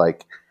it's just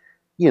like,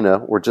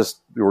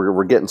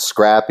 we're getting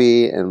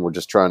scrappy, and we're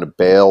just trying to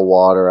bail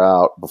water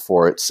out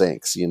before it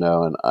sinks,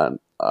 and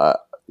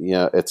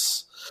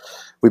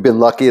we've been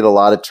lucky at a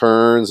lot of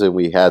turns, and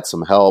we had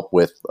some help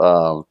with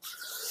the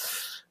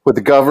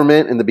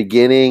government in the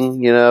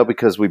beginning,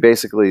 because we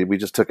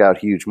just took out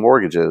huge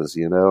mortgages,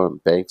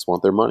 and banks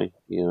want their money,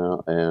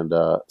 and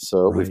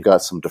so we've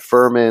got some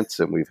deferments,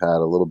 and we've had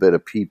a little bit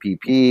of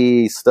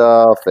PPP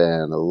stuff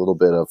and a little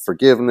bit of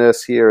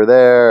forgiveness here or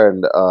there,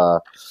 and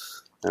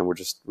we're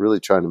just really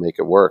trying to make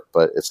it work.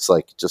 But it's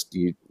like, just,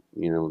 you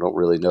don't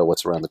really know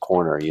what's around the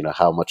corner,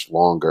 how much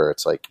longer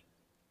it's like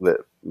that,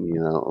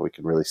 we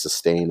can really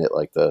sustain it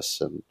like this.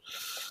 And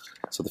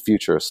so the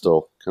future is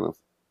still kind of,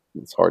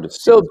 it's hard to see.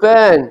 So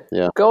Ben,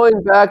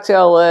 going back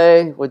to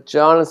LA with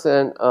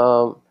Jonathan,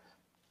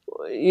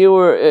 you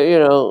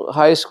were,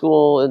 high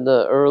school in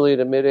the early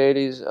to mid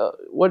 80s.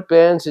 What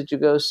bands did you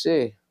go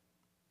see?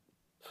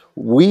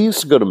 We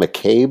used to go to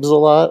McCabe's a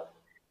lot.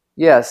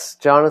 Yes,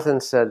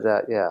 Jonathan said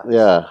that. Yeah.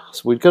 Yeah.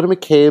 So we'd go to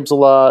McCabe's a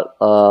lot.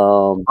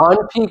 On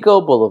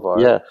Pico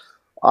Boulevard. Yeah.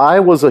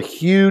 I was a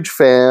huge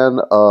fan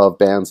of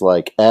bands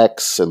like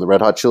X and the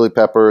Red Hot Chili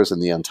Peppers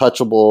and the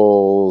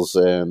Untouchables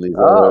and these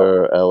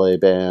other LA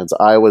bands.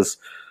 I was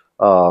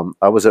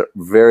a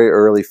very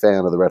early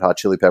fan of the Red Hot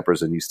Chili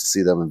Peppers and used to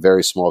see them in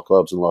very small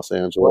clubs in Los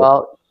Angeles.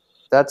 Well,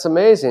 that's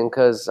amazing,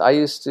 because I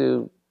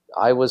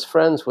was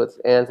friends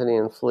with Anthony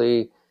and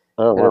Flea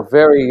at a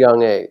very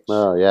young age.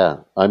 Oh, yeah.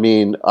 I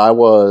mean, I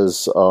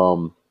was,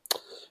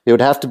 it would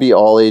have to be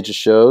all ages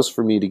shows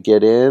for me to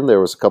get in.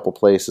 There was a couple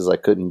places I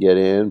couldn't get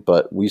in,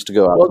 but we used to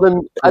go out.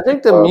 Well, I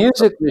think the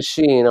Music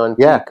Machine on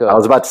Pico. I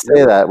was about to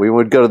say that. We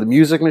would go to the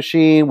Music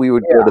Machine. We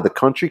would go to the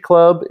Country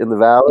Club in the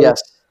Valley.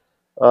 Yes.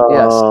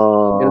 Yes.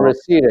 In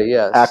Reseda,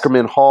 yes.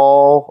 Ackerman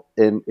Hall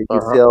in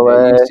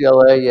UCLA.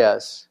 UCLA,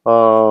 yes.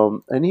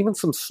 And even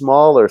some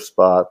smaller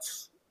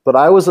spots. But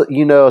I was,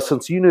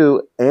 since you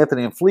knew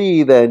Anthony and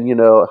Flea, then,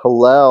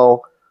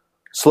 Hillel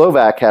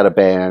Slovak had a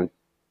band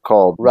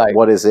called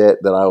What Is It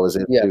that I was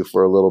into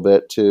for a little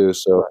bit too.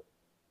 So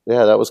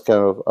yeah, that was kind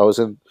of, I was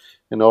in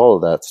all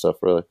of that stuff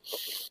really.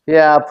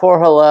 Yeah,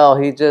 poor Hillel,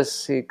 he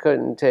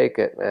couldn't take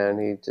it, man.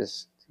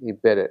 He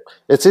bit it.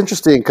 It's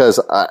interesting because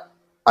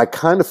I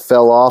kind of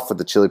fell off with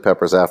the Chili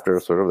Peppers after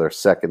sort of their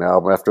second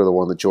album, after the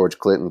one that George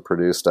Clinton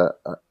produced. I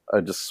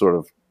just sort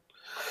of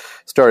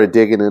started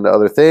digging into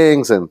other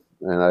things, and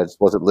I just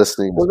wasn't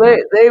listening. Well,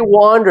 they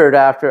wandered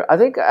after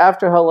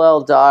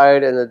Hillel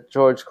died and the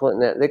George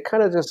Clinton, they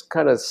kind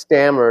of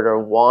stammered or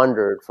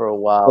wandered for a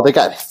while. Well, they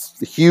got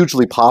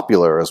hugely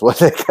popular is what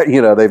they got,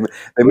 they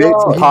made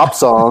some pop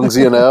songs,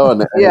 and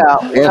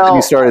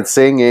Anthony started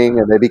singing,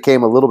 and they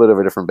became a little bit of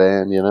a different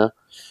band,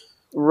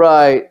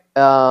 Right.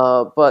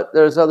 But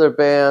there's other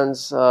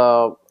bands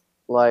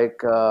like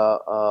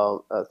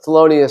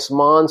Thelonious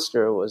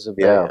Monster was a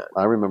band. Yeah,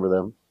 I remember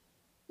them.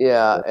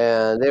 Yeah,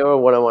 and they were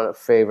one of my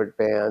favorite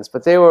bands.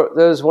 But there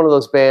was one of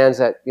those bands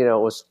that,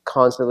 was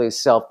constantly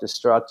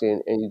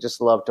self-destructing, and you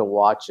just love to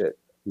watch it.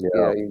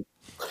 Yeah.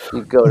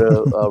 You go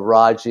to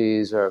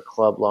Raji's or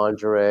Club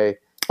Lingerie.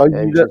 Oh,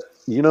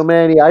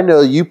 Manny, I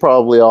know you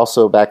probably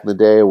also back in the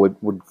day would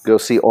go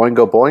see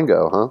Oingo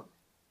Boingo,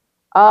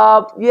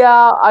 huh?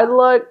 Yeah,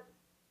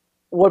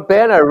 what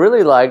band I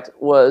really liked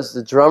was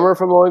the drummer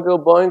from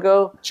Oingo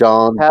Boingo.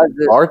 John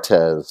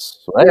Bartez,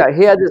 right? Yeah,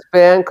 he had this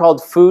band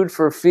called Food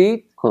for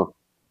Feet. Huh.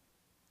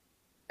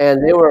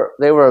 And they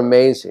were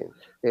amazing.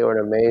 They were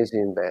an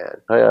amazing band.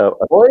 I,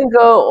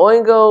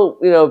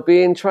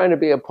 Oingo, trying to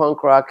be a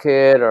punk rock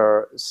kid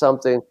or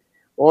something.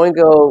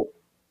 Oingo,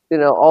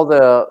 all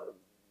the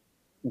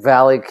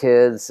Valley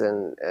kids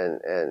and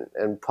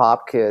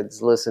pop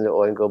kids listen to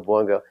Oingo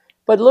Boingo.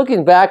 But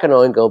looking back on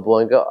Oingo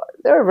Boingo,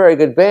 they're a very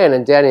good band,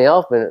 and Danny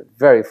Elfman, a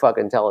very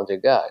fucking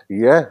talented guy.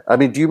 yeah. I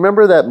mean, do you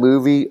remember that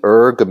movie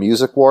A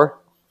Music War?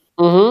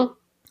 Mm-hmm.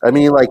 I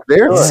mean, like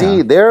their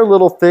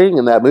little thing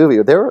in that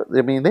movie. They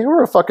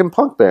were a fucking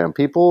punk band.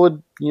 People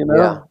would,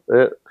 And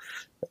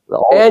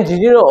did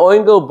you know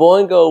Oingo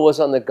Boingo was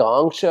on the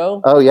Gong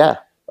Show? Oh yeah,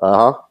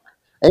 And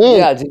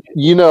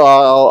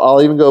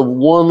I'll even go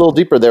one little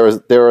deeper. There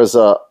was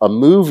a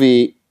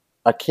movie.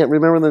 I can't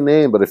remember the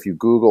name, but if you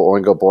Google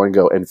Oingo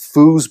Boingo and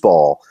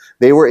foosball,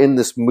 they were in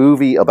this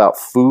movie about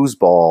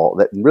foosball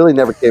that really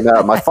never came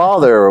out. My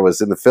father was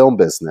in the film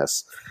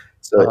business.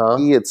 So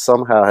he had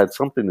somehow had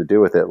something to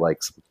do with it,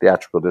 like some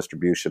theatrical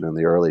distribution in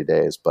the early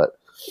days. But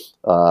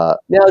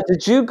now,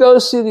 did you go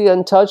see the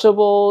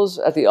Untouchables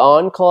at the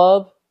On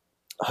Club?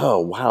 Oh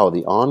wow,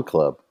 the On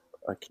Club!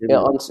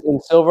 In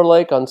Silver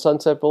Lake on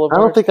Sunset Boulevard.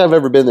 I don't think I've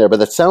ever been there, but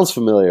that sounds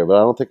familiar. But I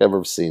don't think I've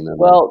ever seen them.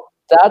 Well,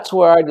 that's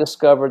where I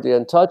discovered the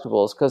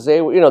Untouchables because they,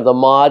 the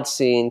mod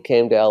scene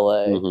came to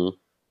LA. Mm-hmm.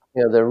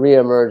 The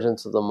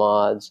reemergence of the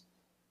mods,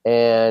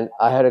 and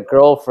I had a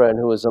girlfriend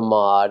who was a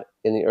mod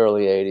in the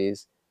early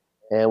 '80s.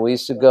 And we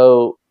used to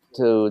go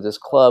to this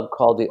club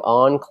called the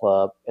On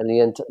Club,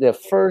 and the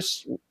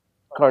first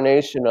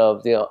incarnation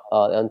of the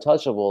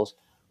Untouchables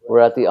were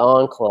at the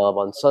On Club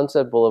on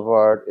Sunset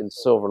Boulevard in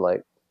Silver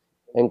Lake.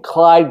 And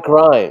Clyde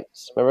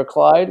Grimes, remember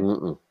Clyde?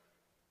 Mm-mm.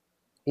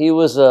 He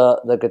was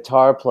the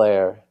guitar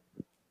player,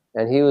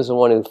 and he was the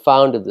one who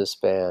founded this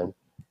band.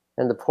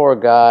 And the poor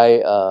guy,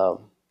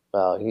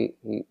 he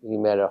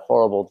met a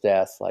horrible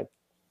death like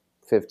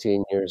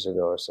 15 years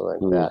ago or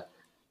something like that.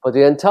 But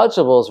the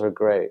Untouchables were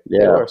great.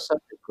 Yeah. They were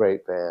such a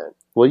great band.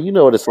 Well, you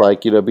know what it's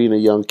like, being a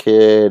young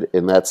kid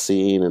in that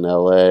scene in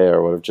LA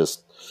or whatever,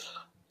 just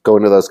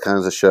going to those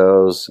kinds of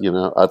shows,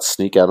 I'd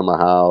sneak out of my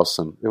house,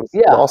 and it was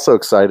also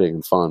exciting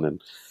and fun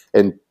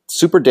and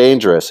super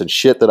dangerous and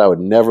shit that I would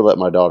never let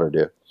my daughter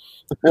do.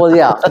 Well,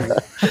 yeah.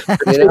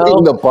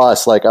 Taking the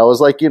bus, I was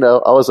a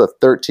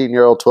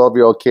 13-year-old,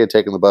 12-year-old kid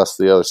taking the bus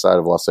to the other side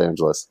of Los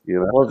Angeles,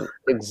 Well,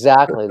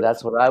 exactly.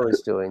 That's what I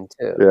was doing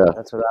too. Yeah.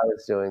 That's what I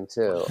was doing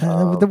too.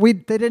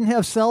 They didn't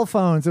have cell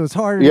phones. It was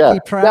harder to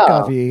keep track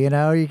of you. You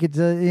could,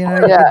 you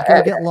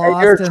could get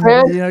lost,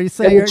 and you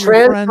say you're at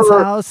your friend's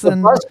house,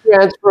 and the bus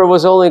transfer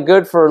was only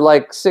good for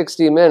like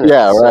 60 minutes.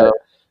 Yeah, right. So.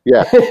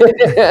 Yeah,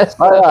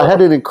 I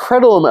had an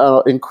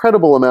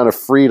incredible amount of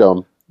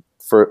freedom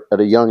at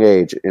a young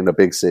age in a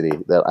big city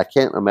that I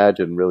can't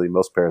imagine really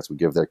most parents would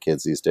give their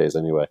kids these days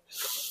anyway.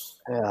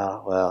 Yeah,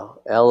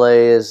 well,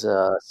 LA is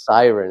a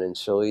siren and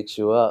she'll eat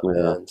you up,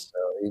 man. So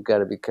you've got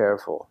to be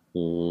careful.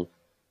 Mm-hmm.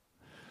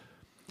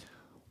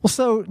 Well,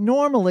 so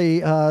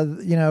normally,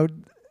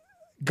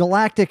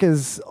 Galactic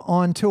is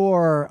on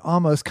tour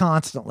almost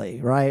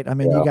constantly, right? I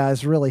mean, you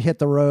guys really hit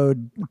the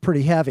road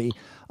pretty heavy.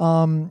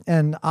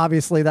 And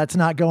obviously that's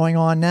not going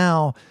on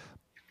now.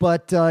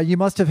 But you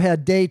must have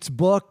had dates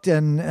booked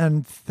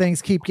and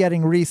things keep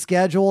getting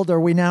rescheduled.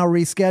 Are we now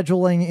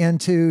rescheduling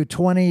into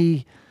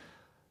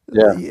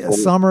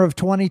summer of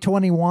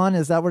 2021?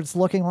 Is that what it's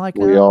looking like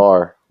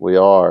now? We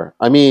are.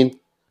 I mean,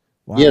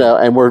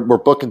 and we're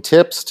booking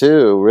tips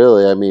too,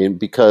 really. I mean,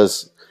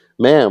 because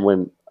man,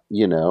 when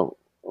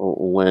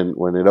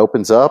it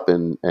opens up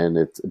and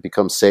it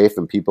becomes safe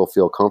and people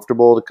feel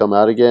comfortable to come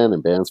out again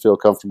and bands feel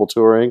comfortable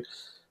touring,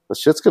 the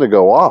shit's going to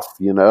go off,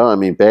 I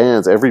mean,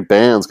 every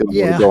band's going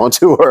to want to go on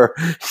tour,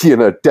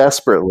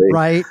 desperately.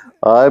 Right.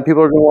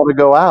 People are going to want to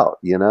go out,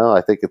 I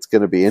think it's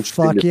going to be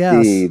interesting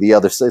see the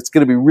other side. It's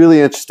going to be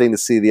really interesting to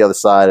see the other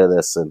side of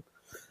this. And,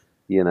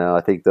 I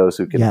think those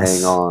who can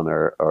hang on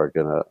are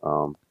going to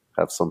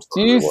have some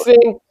sort Do you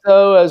think,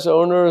 though, as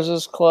owners of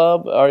this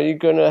club, are you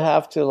going to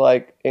have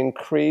to,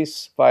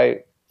 increase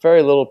by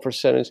very little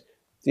percentage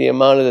the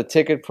amount of the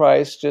ticket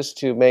price just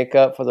to make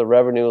up for the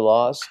revenue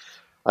lost?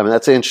 I mean,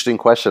 that's an interesting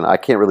question. I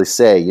can't really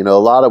say. A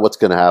lot of what's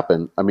going to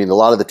happen, I mean, a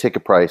lot of the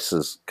ticket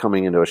prices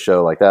coming into a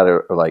show like that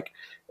are like,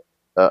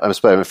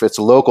 if it's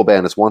a local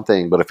band, it's one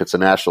thing, but if it's a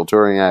national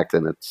touring act,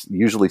 then it's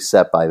usually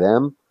set by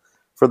them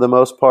for the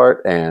most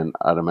part. And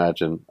I'd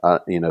imagine,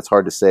 it's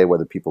hard to say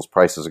whether people's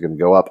prices are going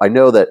to go up. I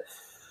know that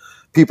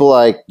people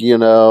like,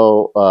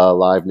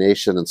 Live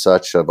Nation and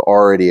such have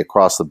already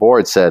across the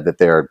board said that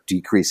they're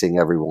decreasing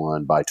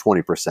everyone by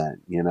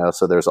 20%,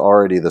 so there's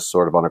already this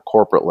sort of on a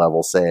corporate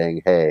level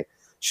saying, hey,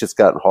 shit's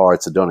gotten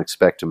hard, so don't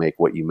expect to make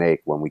what you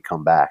make when we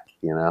come back,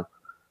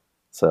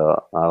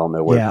 So I don't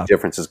know where the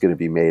difference is going to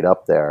be made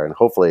up there. And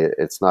hopefully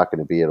it's not going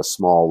to be at a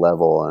small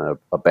level and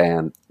a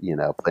band,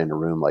 playing a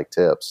room like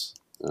Tips.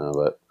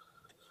 But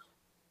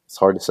it's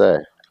hard to say.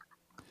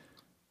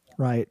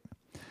 Right.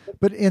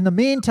 But in the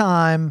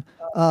meantime,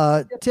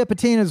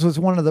 Tipitina's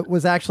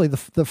was actually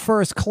the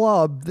first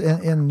club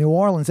in New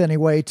Orleans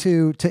anyway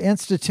to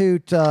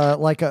institute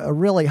like a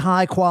really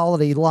high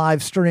quality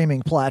live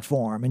streaming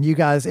platform, and you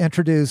guys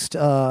introduced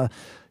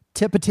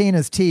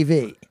Tipitina's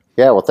TV.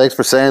 Yeah, well, thanks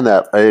for saying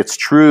that. It's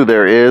true.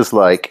 There is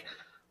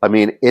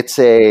it's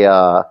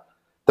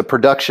the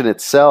production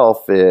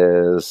itself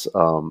is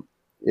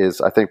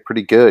I think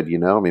pretty good.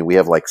 We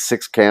have like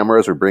 6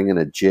 cameras. We're bringing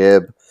a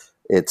jib.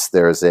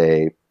 There's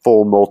a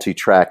full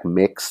multi-track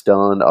mix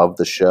done of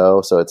the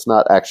show, so it's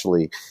not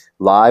actually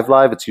live.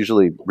 It's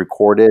usually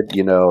recorded,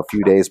 a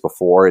few days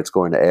before it's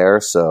going to air.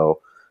 So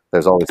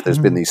there's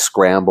been these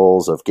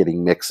scrambles of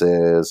getting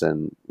mixes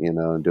and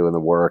doing the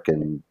work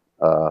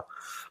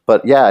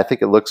but yeah, I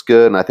think it looks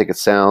good and I think it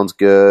sounds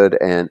good,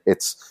 and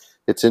it's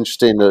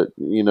interesting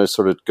to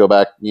sort of go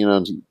back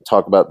and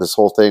talk about this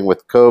whole thing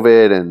with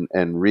COVID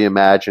and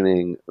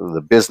reimagining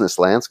the business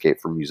landscape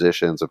for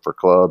musicians and for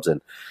clubs.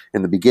 And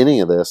in the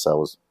beginning of this, I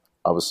was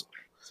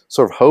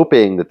sort of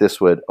hoping that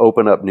this would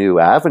open up new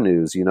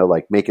avenues,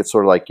 like make it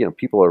sort of like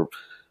people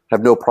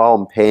have no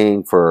problem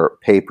paying for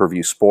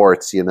pay-per-view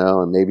sports,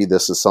 and maybe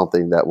this is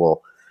something that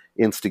will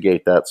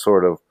instigate that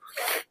sort of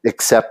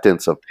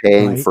acceptance of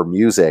paying for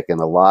music and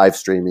a live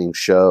streaming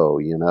show,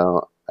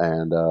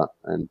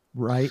 and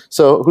right.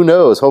 So who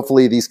knows?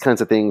 Hopefully these kinds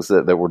of things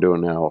that we're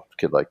doing now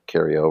could like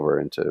carry over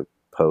into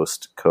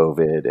post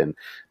COVID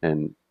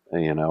and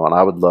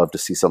I would love to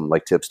see something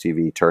like Tips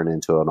TV turn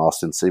into an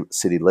Austin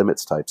City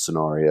Limits type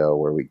scenario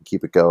where we can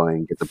keep it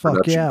going, get the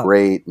production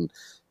great, and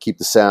keep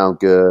the sound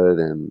good,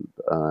 and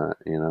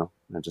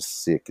and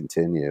just see it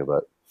continue.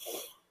 But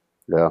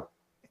yeah.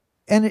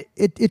 And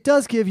it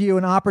does give you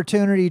an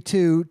opportunity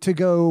to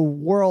go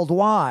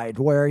worldwide,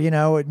 where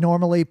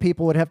normally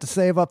people would have to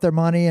save up their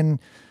money and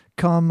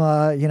come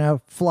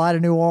fly to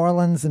New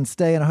Orleans and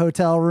stay in a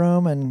hotel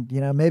room and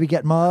maybe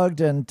get mugged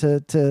and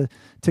to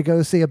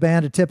go see a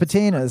band at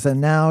Tipitina's,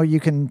 and now you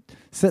can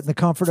sit in the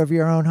comfort of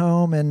your own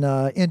home in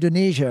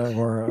Indonesia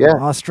or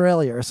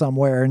Australia or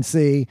somewhere and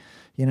see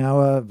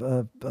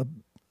a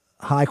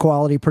high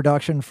quality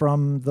production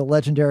from the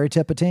legendary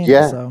Tipitina.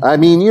 Yeah. So. I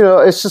mean,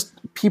 it's just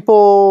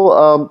people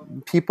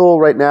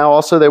right now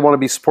also, they want to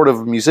be supportive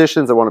of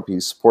musicians. They want to be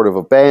supportive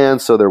of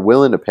bands. So they're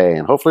willing to pay,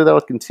 and hopefully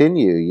that'll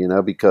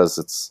continue, because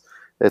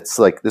it's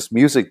like this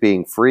music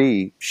being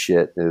free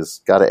shit has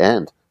got to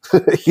end,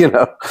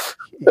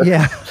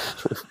 Yeah.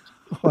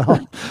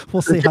 Well,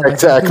 we'll see how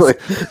exactly.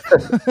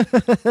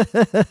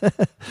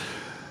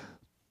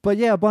 But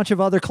yeah, a bunch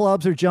of other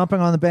clubs are jumping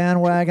on the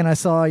bandwagon. I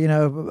saw,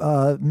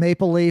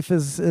 Maple Leaf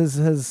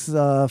has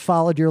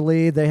followed your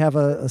lead. They have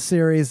a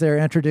series they're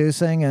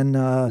introducing, and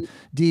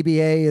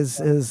DBA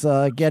is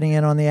getting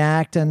in on the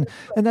act, and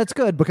that's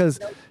good because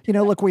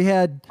look, we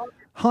had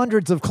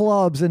hundreds of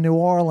clubs in New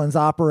Orleans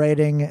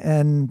operating,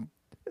 and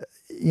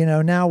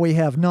now we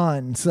have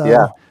none.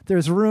 So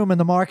there's room in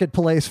the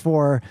marketplace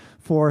for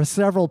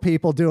several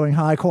people doing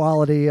high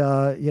quality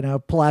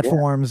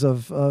platforms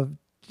of.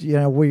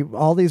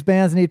 All these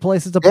bands need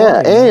places to play.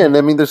 Yeah, and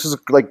I mean, there's just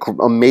like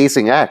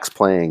amazing acts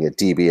playing at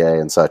DBA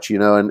and such,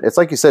 and it's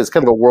like you said, it's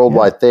kind of a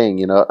worldwide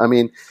thing, I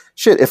mean,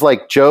 shit, if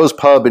like Joe's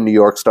Pub in New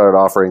York started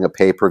offering a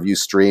pay-per-view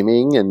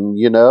streaming, and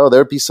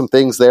there'd be some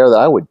things there that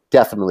I would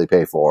definitely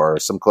pay for, or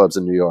some clubs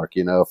in New York,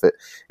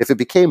 if it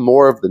became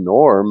more of the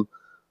norm,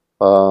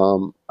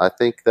 I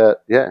think that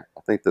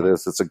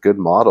it's a good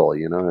model,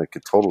 it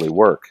could totally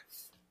work.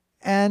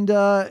 And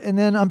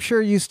then I'm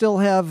sure you still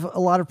have a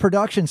lot of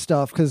production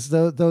stuff because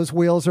those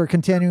wheels are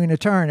continuing to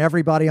turn.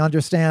 Everybody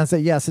understands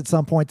that, yes, at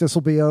some point this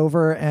will be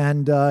over.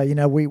 And,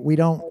 we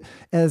don't,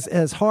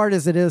 as hard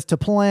as it is to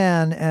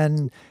plan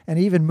and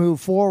even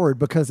move forward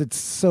because it's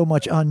so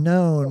much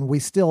unknown, you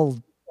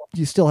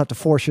still have to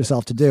force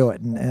yourself to do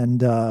it.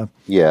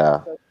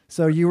 Yeah.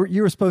 So you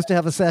were supposed to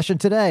have a session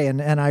today,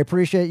 and I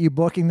appreciate you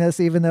booking this,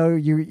 even though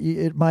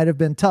it might have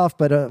been tough,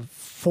 but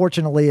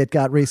fortunately it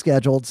got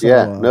rescheduled. So,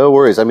 yeah, no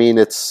worries. I mean,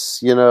 it's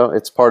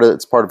it's part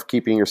of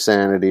keeping your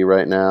sanity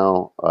right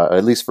now.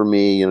 At least for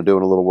me,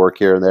 doing a little work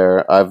here and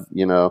there. I've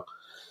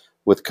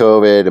with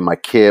COVID and my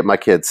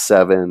kid's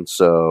 7,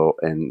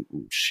 and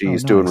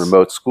she's doing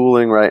remote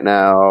schooling right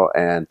now.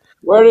 And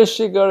where does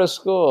she go to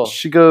school?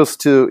 She goes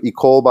to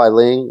École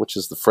Bilingue, which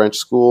is the French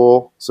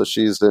school. So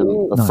she's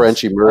in a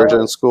French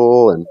immersion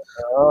school, and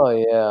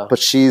but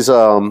she's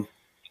home.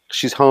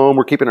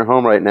 We're keeping her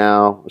home right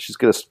now. She's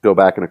going to go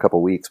back in a couple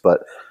of weeks,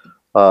 but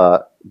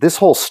this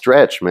whole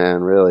stretch, man,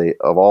 really,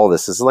 of all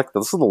this is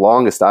the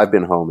longest I've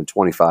been home in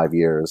 25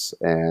 years,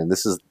 and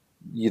this is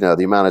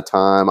the amount of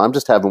time. I'm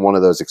just having one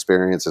of those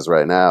experiences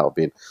right now,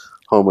 being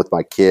home with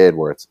my kid,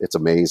 where it's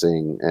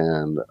amazing,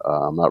 and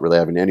I'm not really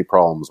having any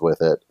problems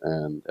with it,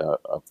 and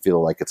I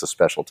feel like it's a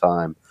special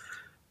time.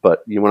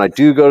 But when I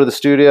do go to the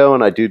studio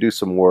and I do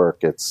some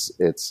work, it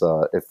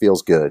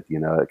feels good.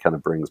 It kind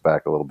of brings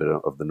back a little bit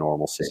of the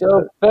normalcy.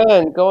 So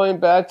Ben, going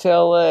back to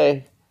LA,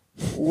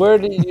 where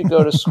did you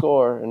go to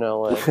score in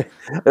LA?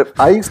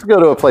 I used to go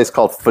to a place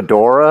called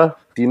Fedora.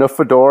 Do you know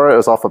Fedora? It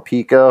was off of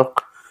Pico,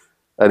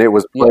 and it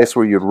was a place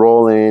where you'd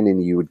roll in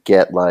and you would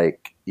get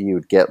like you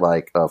would get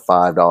like a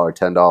 $5,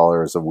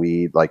 $10 of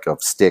weed, like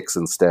of sticks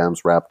and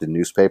stems wrapped in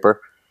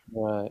newspaper.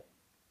 Right.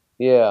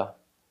 Yeah.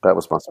 That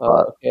was my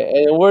spot.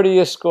 Okay. And where do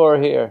you score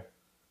here?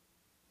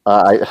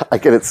 I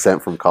get it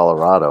sent from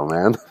Colorado,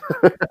 man.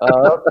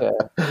 Oh, okay.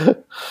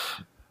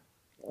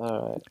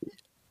 All right.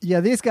 Yeah,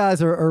 these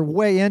guys are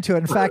way into it.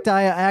 In fact,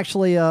 I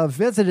actually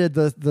visited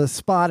the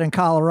spot in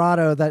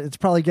Colorado that it's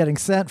probably getting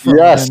sent from.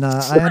 Yes. And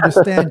I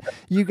understand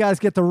you guys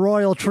get the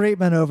royal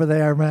treatment over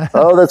there, man.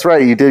 Oh, that's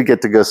right. You did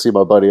get to go see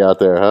my buddy out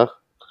there, huh?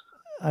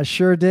 I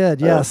sure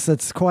did. Yes,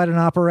 it's quite an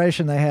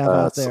operation they have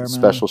out there, man.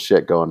 Special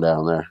shit going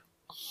down there.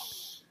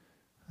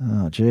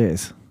 Oh,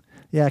 geez.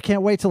 Yeah, I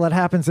can't wait till that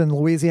happens in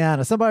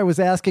Louisiana. Somebody was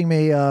asking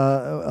me, is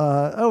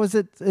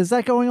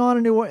that going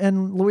on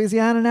in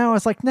Louisiana now? I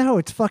was like, no,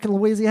 it's fucking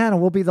Louisiana.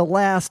 We'll be the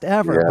last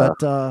ever. Yeah.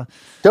 But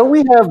don't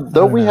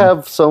we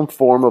have some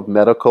form of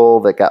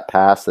medical that got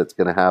passed that's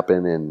going to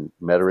happen in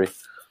Metairie?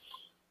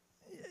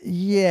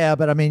 Yeah,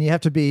 but I mean, you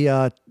have to be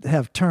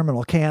have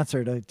terminal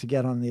cancer to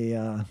get on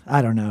the.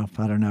 I don't know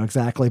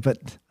exactly,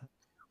 but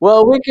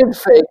well, we can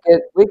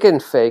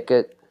fake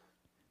it.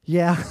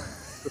 Yeah.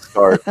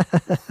 Start.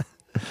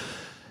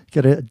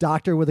 Get a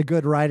doctor with a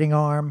good writing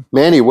arm.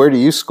 Manny, where do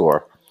you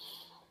score?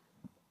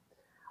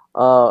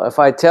 If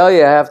I tell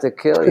you, I have to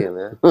kill you,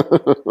 man.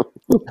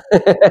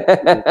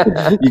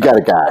 You got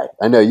a guy.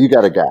 I know you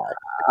got a guy.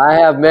 I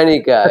have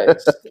many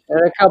guys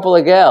and a couple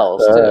of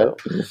gals too.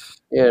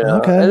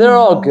 Okay. And they're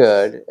all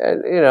good.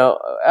 And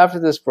after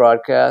this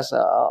broadcast,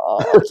 I'll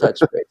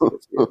touch base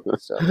with you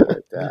and stuff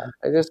like that.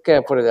 I just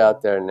can't put it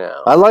out there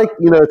now. I like,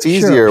 it's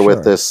easier Sure.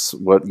 with this.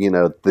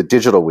 The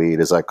digital weed,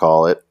 as I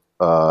call it.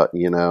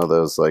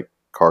 Those like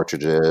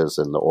cartridges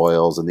and the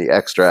oils and the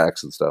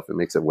extracts and stuff. It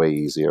makes it way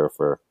easier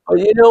for. Oh,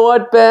 you know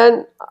what,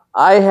 Ben?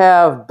 I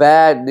have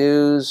bad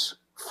news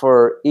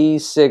for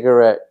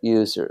e-cigarette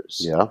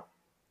users. Yeah.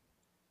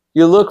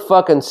 You look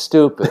fucking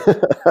stupid.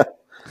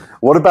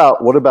 What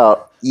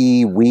about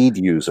e-weed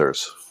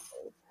users?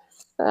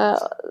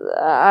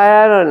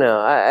 I don't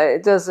know.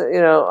 It doesn't.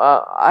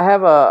 I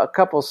have a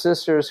couple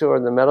sisters who are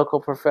in the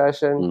medical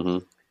profession, Mm-hmm.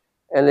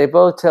 and they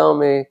both tell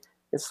me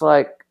it's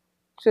like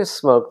just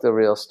smoke the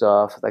real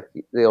stuff, like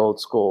the old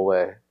school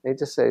way. They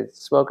just say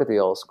smoke it the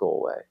old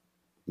school way.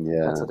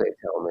 Yeah. That's what they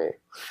tell me.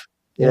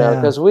 Yeah.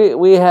 Because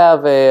we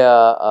have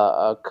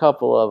a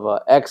couple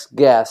of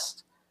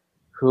ex-guests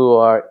who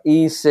are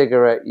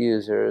e-cigarette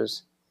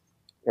users,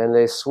 and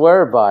they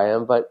swear by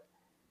them, but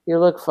you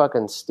look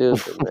fucking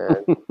stupid,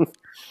 man.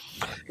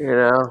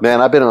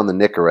 Man, I've been on the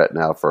Nicorette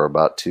now for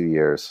about 2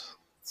 years.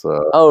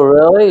 So. Oh,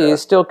 really? You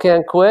still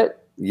can't quit?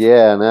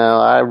 Yeah, no,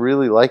 I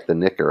really like the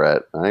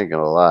Nicorette. I ain't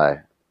gonna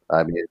lie.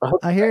 I mean,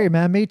 I hear you,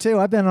 man. Me too.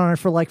 I've been on it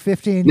for like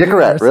 15 years.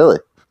 Nicorette, really?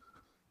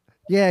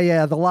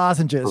 Yeah, the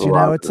lozenges.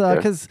 It's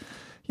because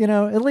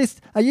at least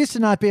I used to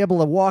not be able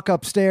to walk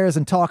upstairs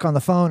and talk on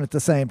the phone at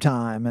the same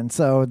time, and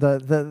so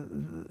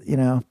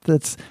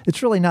it's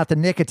really not the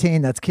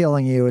nicotine that's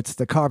killing you; it's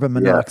the carbon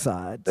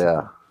monoxide.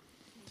 Yeah.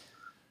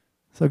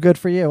 So good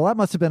for you. Well, that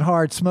must have been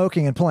hard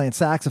smoking and playing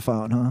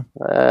saxophone, huh?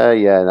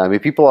 Yeah. I mean,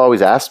 people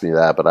always ask me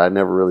that, but I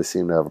never really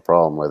seem to have a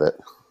problem with it.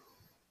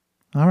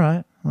 All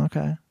right.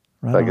 Okay.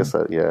 Right. I guess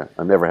I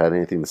never had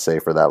anything to say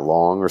for that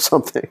long or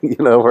something,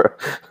 where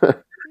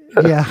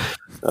Yeah.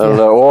 I don't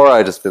know, or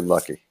I just been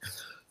lucky.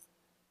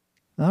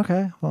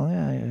 Okay. Well,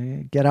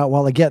 yeah. Get out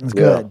while the getting's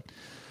good.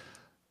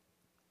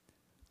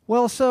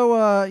 Well,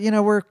 so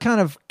we're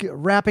kind of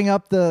wrapping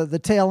up the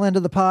tail end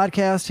of the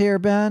podcast here,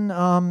 Ben.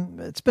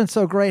 It's been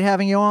so great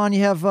having you on.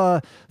 You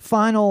have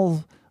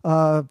final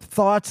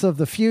thoughts of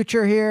the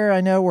future here.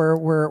 I know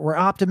we're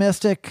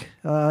optimistic.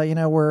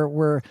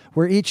 We're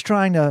each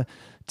trying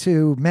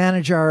to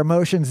manage our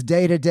emotions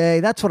day to day.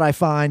 That's what I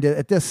find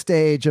at this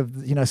stage of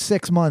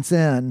 6 months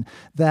in,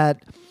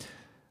 that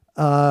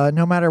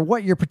no matter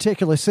what your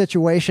particular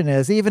situation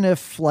is, even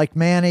if, like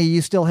Manny,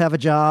 you still have a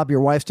job,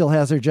 your wife still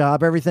has her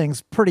job,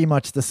 everything's pretty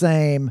much the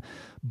same,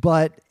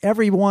 but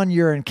everyone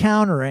you're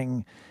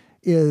encountering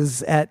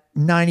is at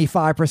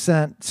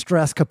 95%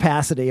 stress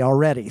capacity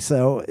already.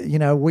 So,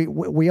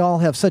 we all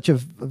have such a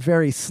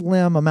very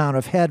slim amount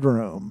of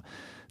headroom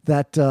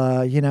that,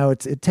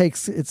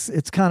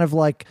 it's kind of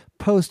like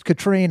post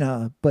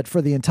Katrina, but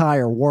for the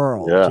entire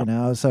world,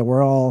 so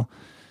we're all,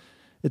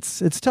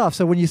 it's tough.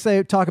 So when you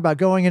talk about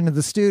going into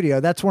the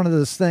studio, that's one of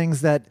those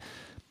things that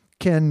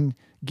can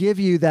give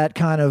you that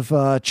kind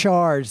of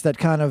charge, that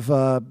kind of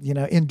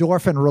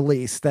endorphin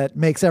release that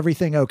makes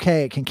everything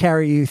okay. It can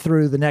carry you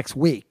through the next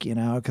week,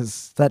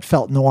 because that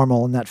felt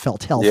normal and that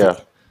felt healthy. Yeah.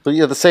 But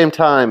at the same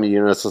time,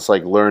 it's just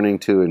like learning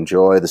to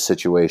enjoy the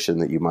situation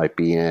that you might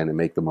be in and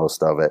make the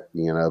most of it,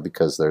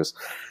 because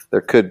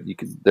there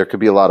could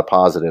be a lot of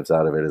positives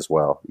out of it as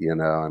well.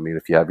 I mean,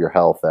 if you have your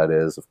health, that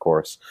is, of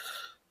course.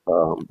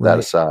 That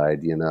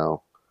aside,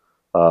 people.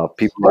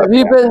 Have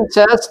you been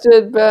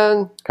tested,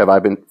 Ben? Have I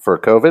been for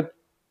COVID?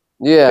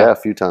 Yeah, a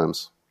few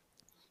times.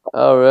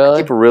 Oh, really?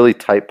 I keep a really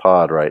tight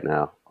pod right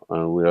now.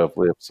 We have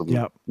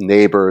some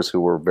neighbors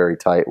who we're very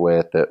tight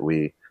with that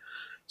we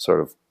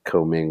sort of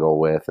commingle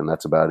with, and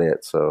that's about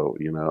it. So,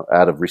 you know,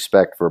 out of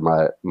respect for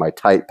my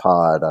tight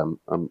pod,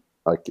 I'm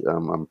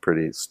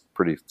pretty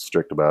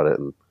strict about it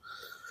and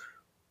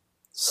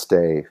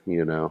stay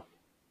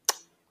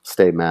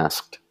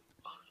masked.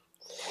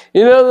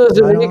 You know, there's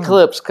an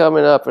eclipse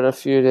coming up in a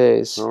few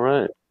days. All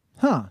right.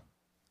 Huh.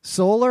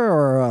 Solar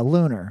or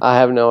lunar? I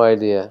have no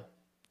idea.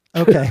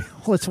 Okay.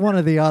 Well, it's one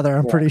or the other,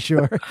 I'm pretty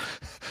sure.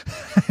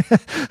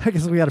 I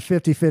guess we got a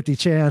 50-50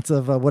 chance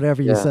of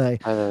whatever you say.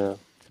 I don't know.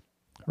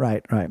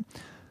 Right.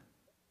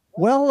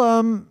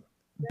 Well,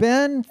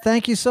 Ben,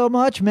 thank you so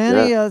much.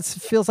 Manny, it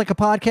feels like a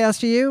podcast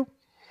to you?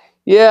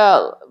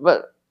 Yeah,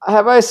 but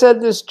have I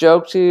said this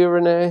joke to you,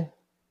 Renee?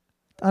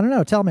 I don't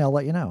know. Tell me. I'll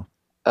let you know.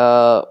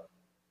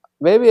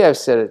 Maybe I've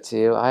said it to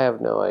you. I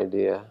have no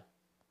idea.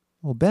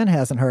 Well, Ben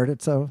hasn't heard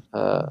it, so...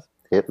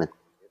 Hit me.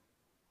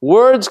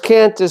 Words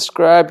can't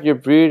describe your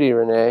beauty,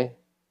 Renee,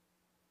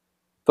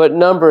 but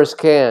numbers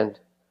can.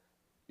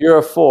 You're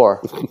a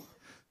 4.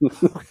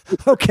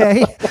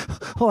 Okay.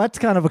 Well, that's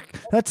kind of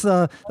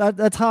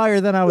that's higher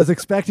than I was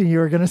expecting you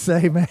were going to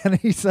say,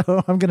 Manny.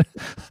 So I'm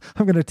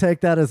gonna take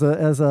that as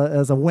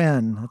a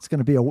win. It's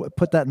going to be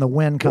put that in the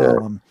win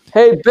column.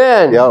 Hey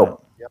Ben.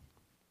 Yo.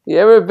 You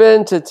ever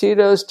been to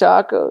Tito's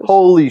Tacos?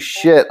 Holy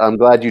shit. I'm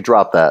glad you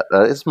dropped that.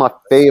 It's my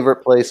favorite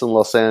place in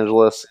Los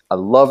Angeles. I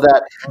love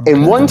that.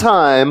 And one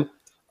time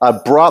I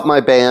brought my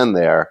band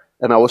there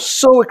and I was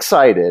so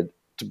excited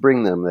to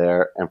bring them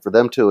there and for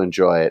them to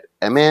enjoy it.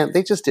 And man,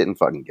 they just didn't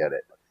fucking get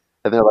it.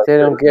 And they're like, they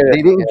don't get it.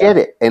 They didn't get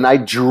it. And I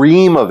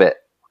dream of it.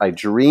 I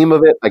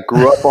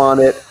grew up on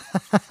it.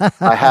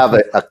 I have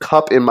a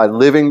cup in my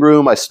living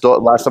room. Last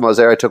time I was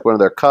there, I took one of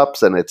their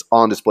cups and it's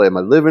on display in my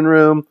living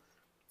room.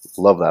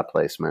 Love that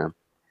place, man.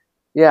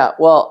 Yeah,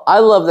 well, I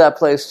love that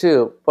place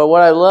too. But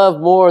what I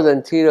love more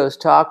than Tito's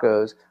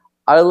Tacos,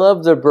 I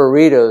love the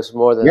burritos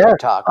more than the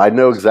tacos. I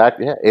know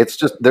exactly. Yeah, it's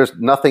just there's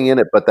nothing in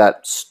it but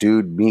that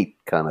stewed meat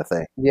kind of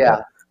thing.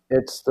 Yeah,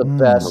 it's the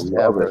best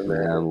ever, it,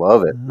 man.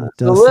 Love it.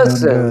 So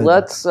listen,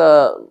 let's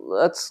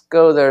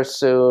go there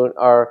soon,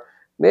 or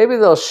maybe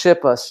they'll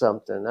ship us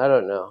something. I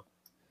don't know.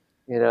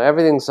 You know,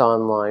 everything's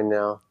online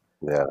now.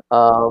 Yeah.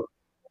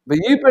 But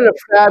you've been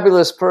a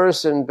fabulous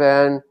person,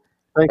 Ben.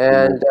 Thank you.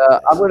 And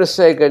I'm going to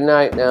say good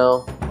night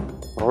now.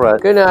 All right.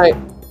 Good night.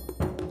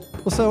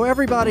 Well, so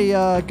everybody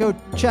go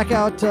check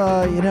out,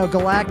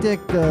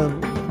 Galactic, the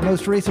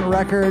most recent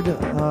record,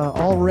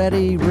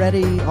 Already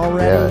Ready.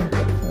 Yeah.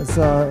 It's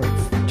a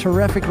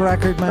terrific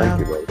record, man.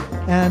 Thank you,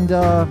 buddy. And,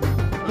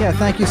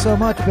 thank you so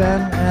much,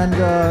 Ben. And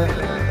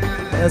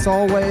as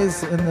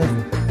always, on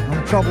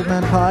the Troubled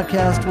Men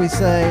podcast, we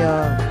say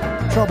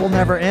trouble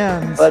never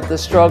ends. But the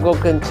struggle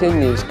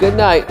continues. Good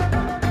night.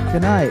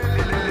 Good night.